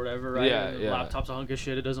laptop or whatever, right? Yeah, And the yeah. laptop's a hunk of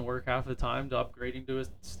shit. It doesn't work half the time. To upgrading to a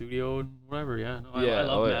studio and whatever. Yeah, no, I Yeah,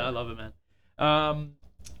 love it, man. yeah. I love it, man.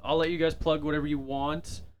 I'll let you guys plug whatever you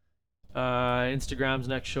want. Instagram's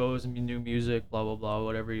next shows and new music, blah blah blah,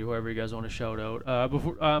 whoever you guys want to shout out.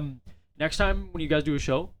 Before next time when you guys do a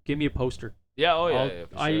show, give me a poster. Yeah, oh yeah, I'll- yeah,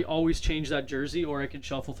 for I sure. always change that jersey, or I can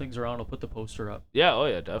shuffle things around. I'll put the poster up. Yeah, oh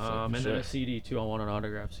yeah, definitely. And for then a sure. CD too. I want an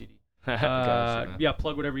autograph CD. Gotcha, man. Yeah,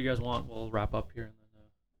 plug whatever you guys want. We'll wrap up here. And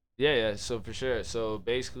then, Yeah, so for sure. So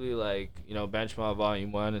basically, like, Benchmark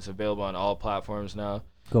Volume 1, it's available on all platforms now.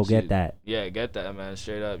 Go So get that. Yeah, get that, man.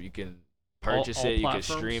 Straight up. You can purchase it. You can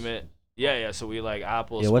stream it. Yeah, so we like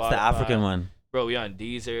Apple, Yeah, what's the Spotify. African one? Bro, we on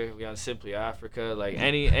Deezer. We on Simply Africa. Like,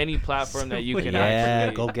 any platform that you can Yeah,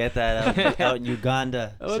 actually... go get that out in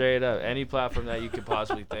Uganda. Straight up. Any platform that you could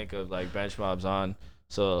possibly think of, like, Benchmob's on.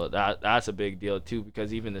 So that's a big deal, too,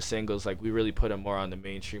 because even the singles, like, we really put them more on the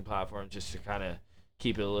mainstream platform just to kind of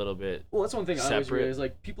keep it a little bit... well, that's one thing I always Separate. realize.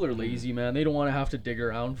 Like, people are lazy, man. They don't want to have to dig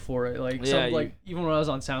around for it. Like, Yeah, even when I was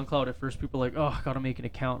on SoundCloud at first, people were like, oh, I gotta make an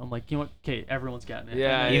account. I'm like, you know what? Okay, everyone's getting it.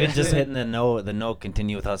 Yeah, And yeah. Even just hitting the no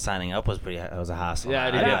continue without signing up was a hassle. Yeah,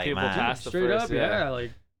 I to like, get people man. past the straight first, up, yeah.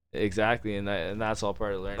 like. Exactly, and that's all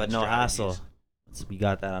part of learning. But no strategies. hassle. So we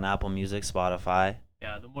got that on Apple Music, Spotify.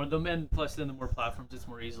 Yeah, plus then the more platforms, it's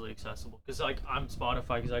more easily accessible. Cause like I'm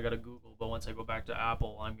Spotify, cause I got a Google, but once I go back to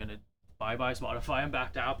Apple, I'm gonna bye Spotify. I'm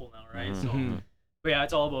back to Apple now, right? So, Mhm. but yeah,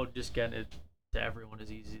 it's all about just getting it to everyone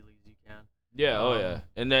as easily as you can. Yeah, oh Um, yeah.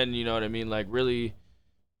 And then, you know what I mean, like, really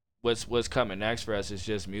what's coming next for us is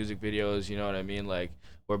just music videos, you know what I mean? Like,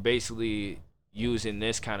 we're basically using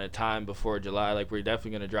this kind of time before July. Like, we're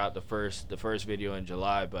definitely going to drop the first video in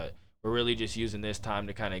July, but we're really just using this time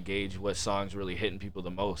to kind of gauge what songs really hitting people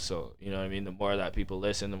the most. So, you know what I mean? The more that people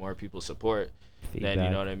listen, the more people support, then, you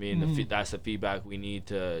know what I mean? Mhm. That's the feedback we need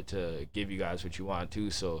to give you guys what you want too.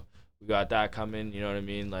 So we got that coming, you know what I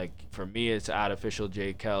mean? Like, for me, it's @official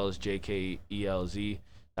J Kelz, JKELZ.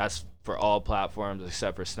 That's for all platforms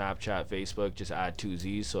except for Snapchat, Facebook. Just add 2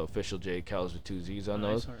 Z's, so official J Kelz with 2 Z's on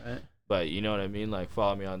those. Nice, all right. But you know what I mean? Like,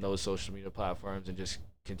 follow me on those social media platforms and just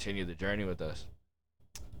continue the journey with us.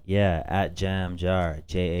 Yeah, @JamJar,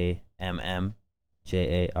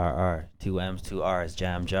 JAMMJARR, 2 M's, 2 R's,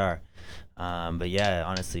 Jam Jar. But yeah,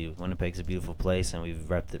 honestly, Winnipeg's a beautiful place, and we've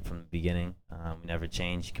repped it from the beginning. We never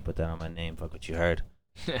changed. You can put that on my name. Fuck what you heard.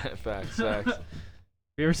 Facts. Have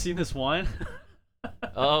you ever seen this wine?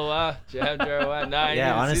 Oh wow, Jam Jar wine. Nah, I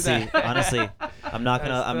Yeah, didn't see that. honestly, I'm not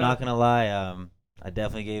That's gonna lie. I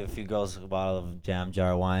definitely gave a few girls a bottle of Jam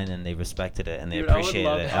Jar wine, and they respected it and they Dude, I would appreciated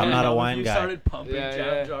love it. how I'm not a if wine you guy. started pumping Yeah, Jam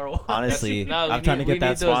yeah. Jar wine. Honestly, No, I'm trying to get that we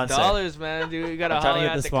need sponsor. those dollars, man, dude. We gotta I'm trying to holler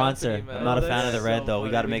get at the sponsor. company, man. I'm not a Oh, fan of the that's red so though. We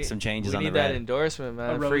funny. got to We make need- some changes we on the need that red. endorsement,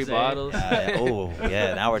 man. A Free rosé. bottles. Oh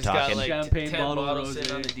yeah, now we're Just got, talking. like, Champagne 10 bottle bottles rosé.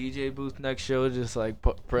 sitting on the DJ booth next show, just like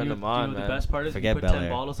putting them You on, know, man. the best part is Forget if you put Bel 10 Air.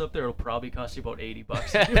 bottles up there, it'll probably cost you about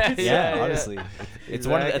 $80. Yeah, Yeah, yeah. honestly, it's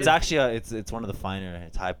one. Of the, it's Exactly. actually it's one of the finer.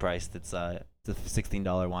 It's high priced. It's a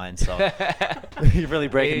 $16 wine, so you're really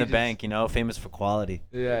breaking the Ages. bank. You know, famous for quality.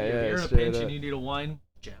 Yeah, If yeah. you're in a straight pinch up. and you need a wine,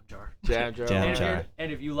 Jam Jar. Jam Jar. Jam wine. And, Jar.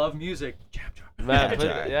 and if you love music, Jam Jar. Man, Jam put-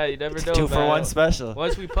 Jar. yeah, you never It's know. 2 for man. 1 special.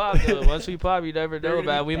 Once we pop, though, you never They're know, gonna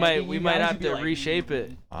man. be We begging might you guys have be to like, reshape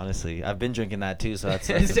it. Honestly, I've been drinking that too, so that's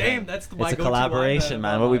Same. That's my It's a go-to wine, collaboration,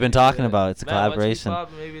 man. man. What we've been talking Yeah. about. It's a Man, collaboration. Once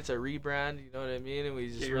we pop, maybe it's a rebrand. You know what I mean? And we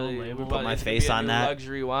just Get your own really label. move Put on. my It's gonna face be a on new that.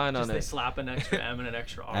 luxury wine Just on they it. slap an extra M and an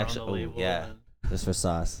extra R Actually- on the label. yeah. Just for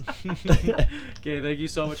sauce. Okay, thank you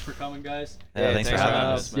so much for coming, guys. Yeah, thanks for thanks having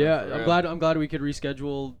for us. man, Yeah, for I'm real. glad we could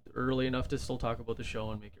reschedule early enough to still talk about the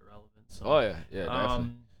show and make it relevant. So, Oh yeah,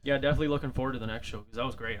 definitely. yeah, definitely looking forward to the next show because that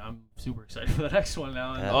was great. I'm super excited for the next one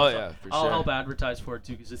now. And Yeah. Oh also, yeah, for I'll sure. help advertise for it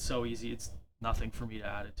too because it's so easy. It's nothing for me to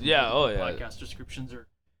add it to. Yeah, oh, yeah. Podcast descriptions or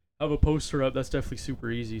have a poster up. That's definitely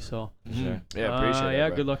super easy. So Mhm. Sure. Yeah, appreciate it. yeah,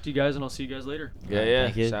 bro. good luck to you guys, and I'll see you guys later. Yeah, yeah.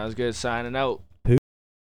 Thank you. Sounds good. Signing out.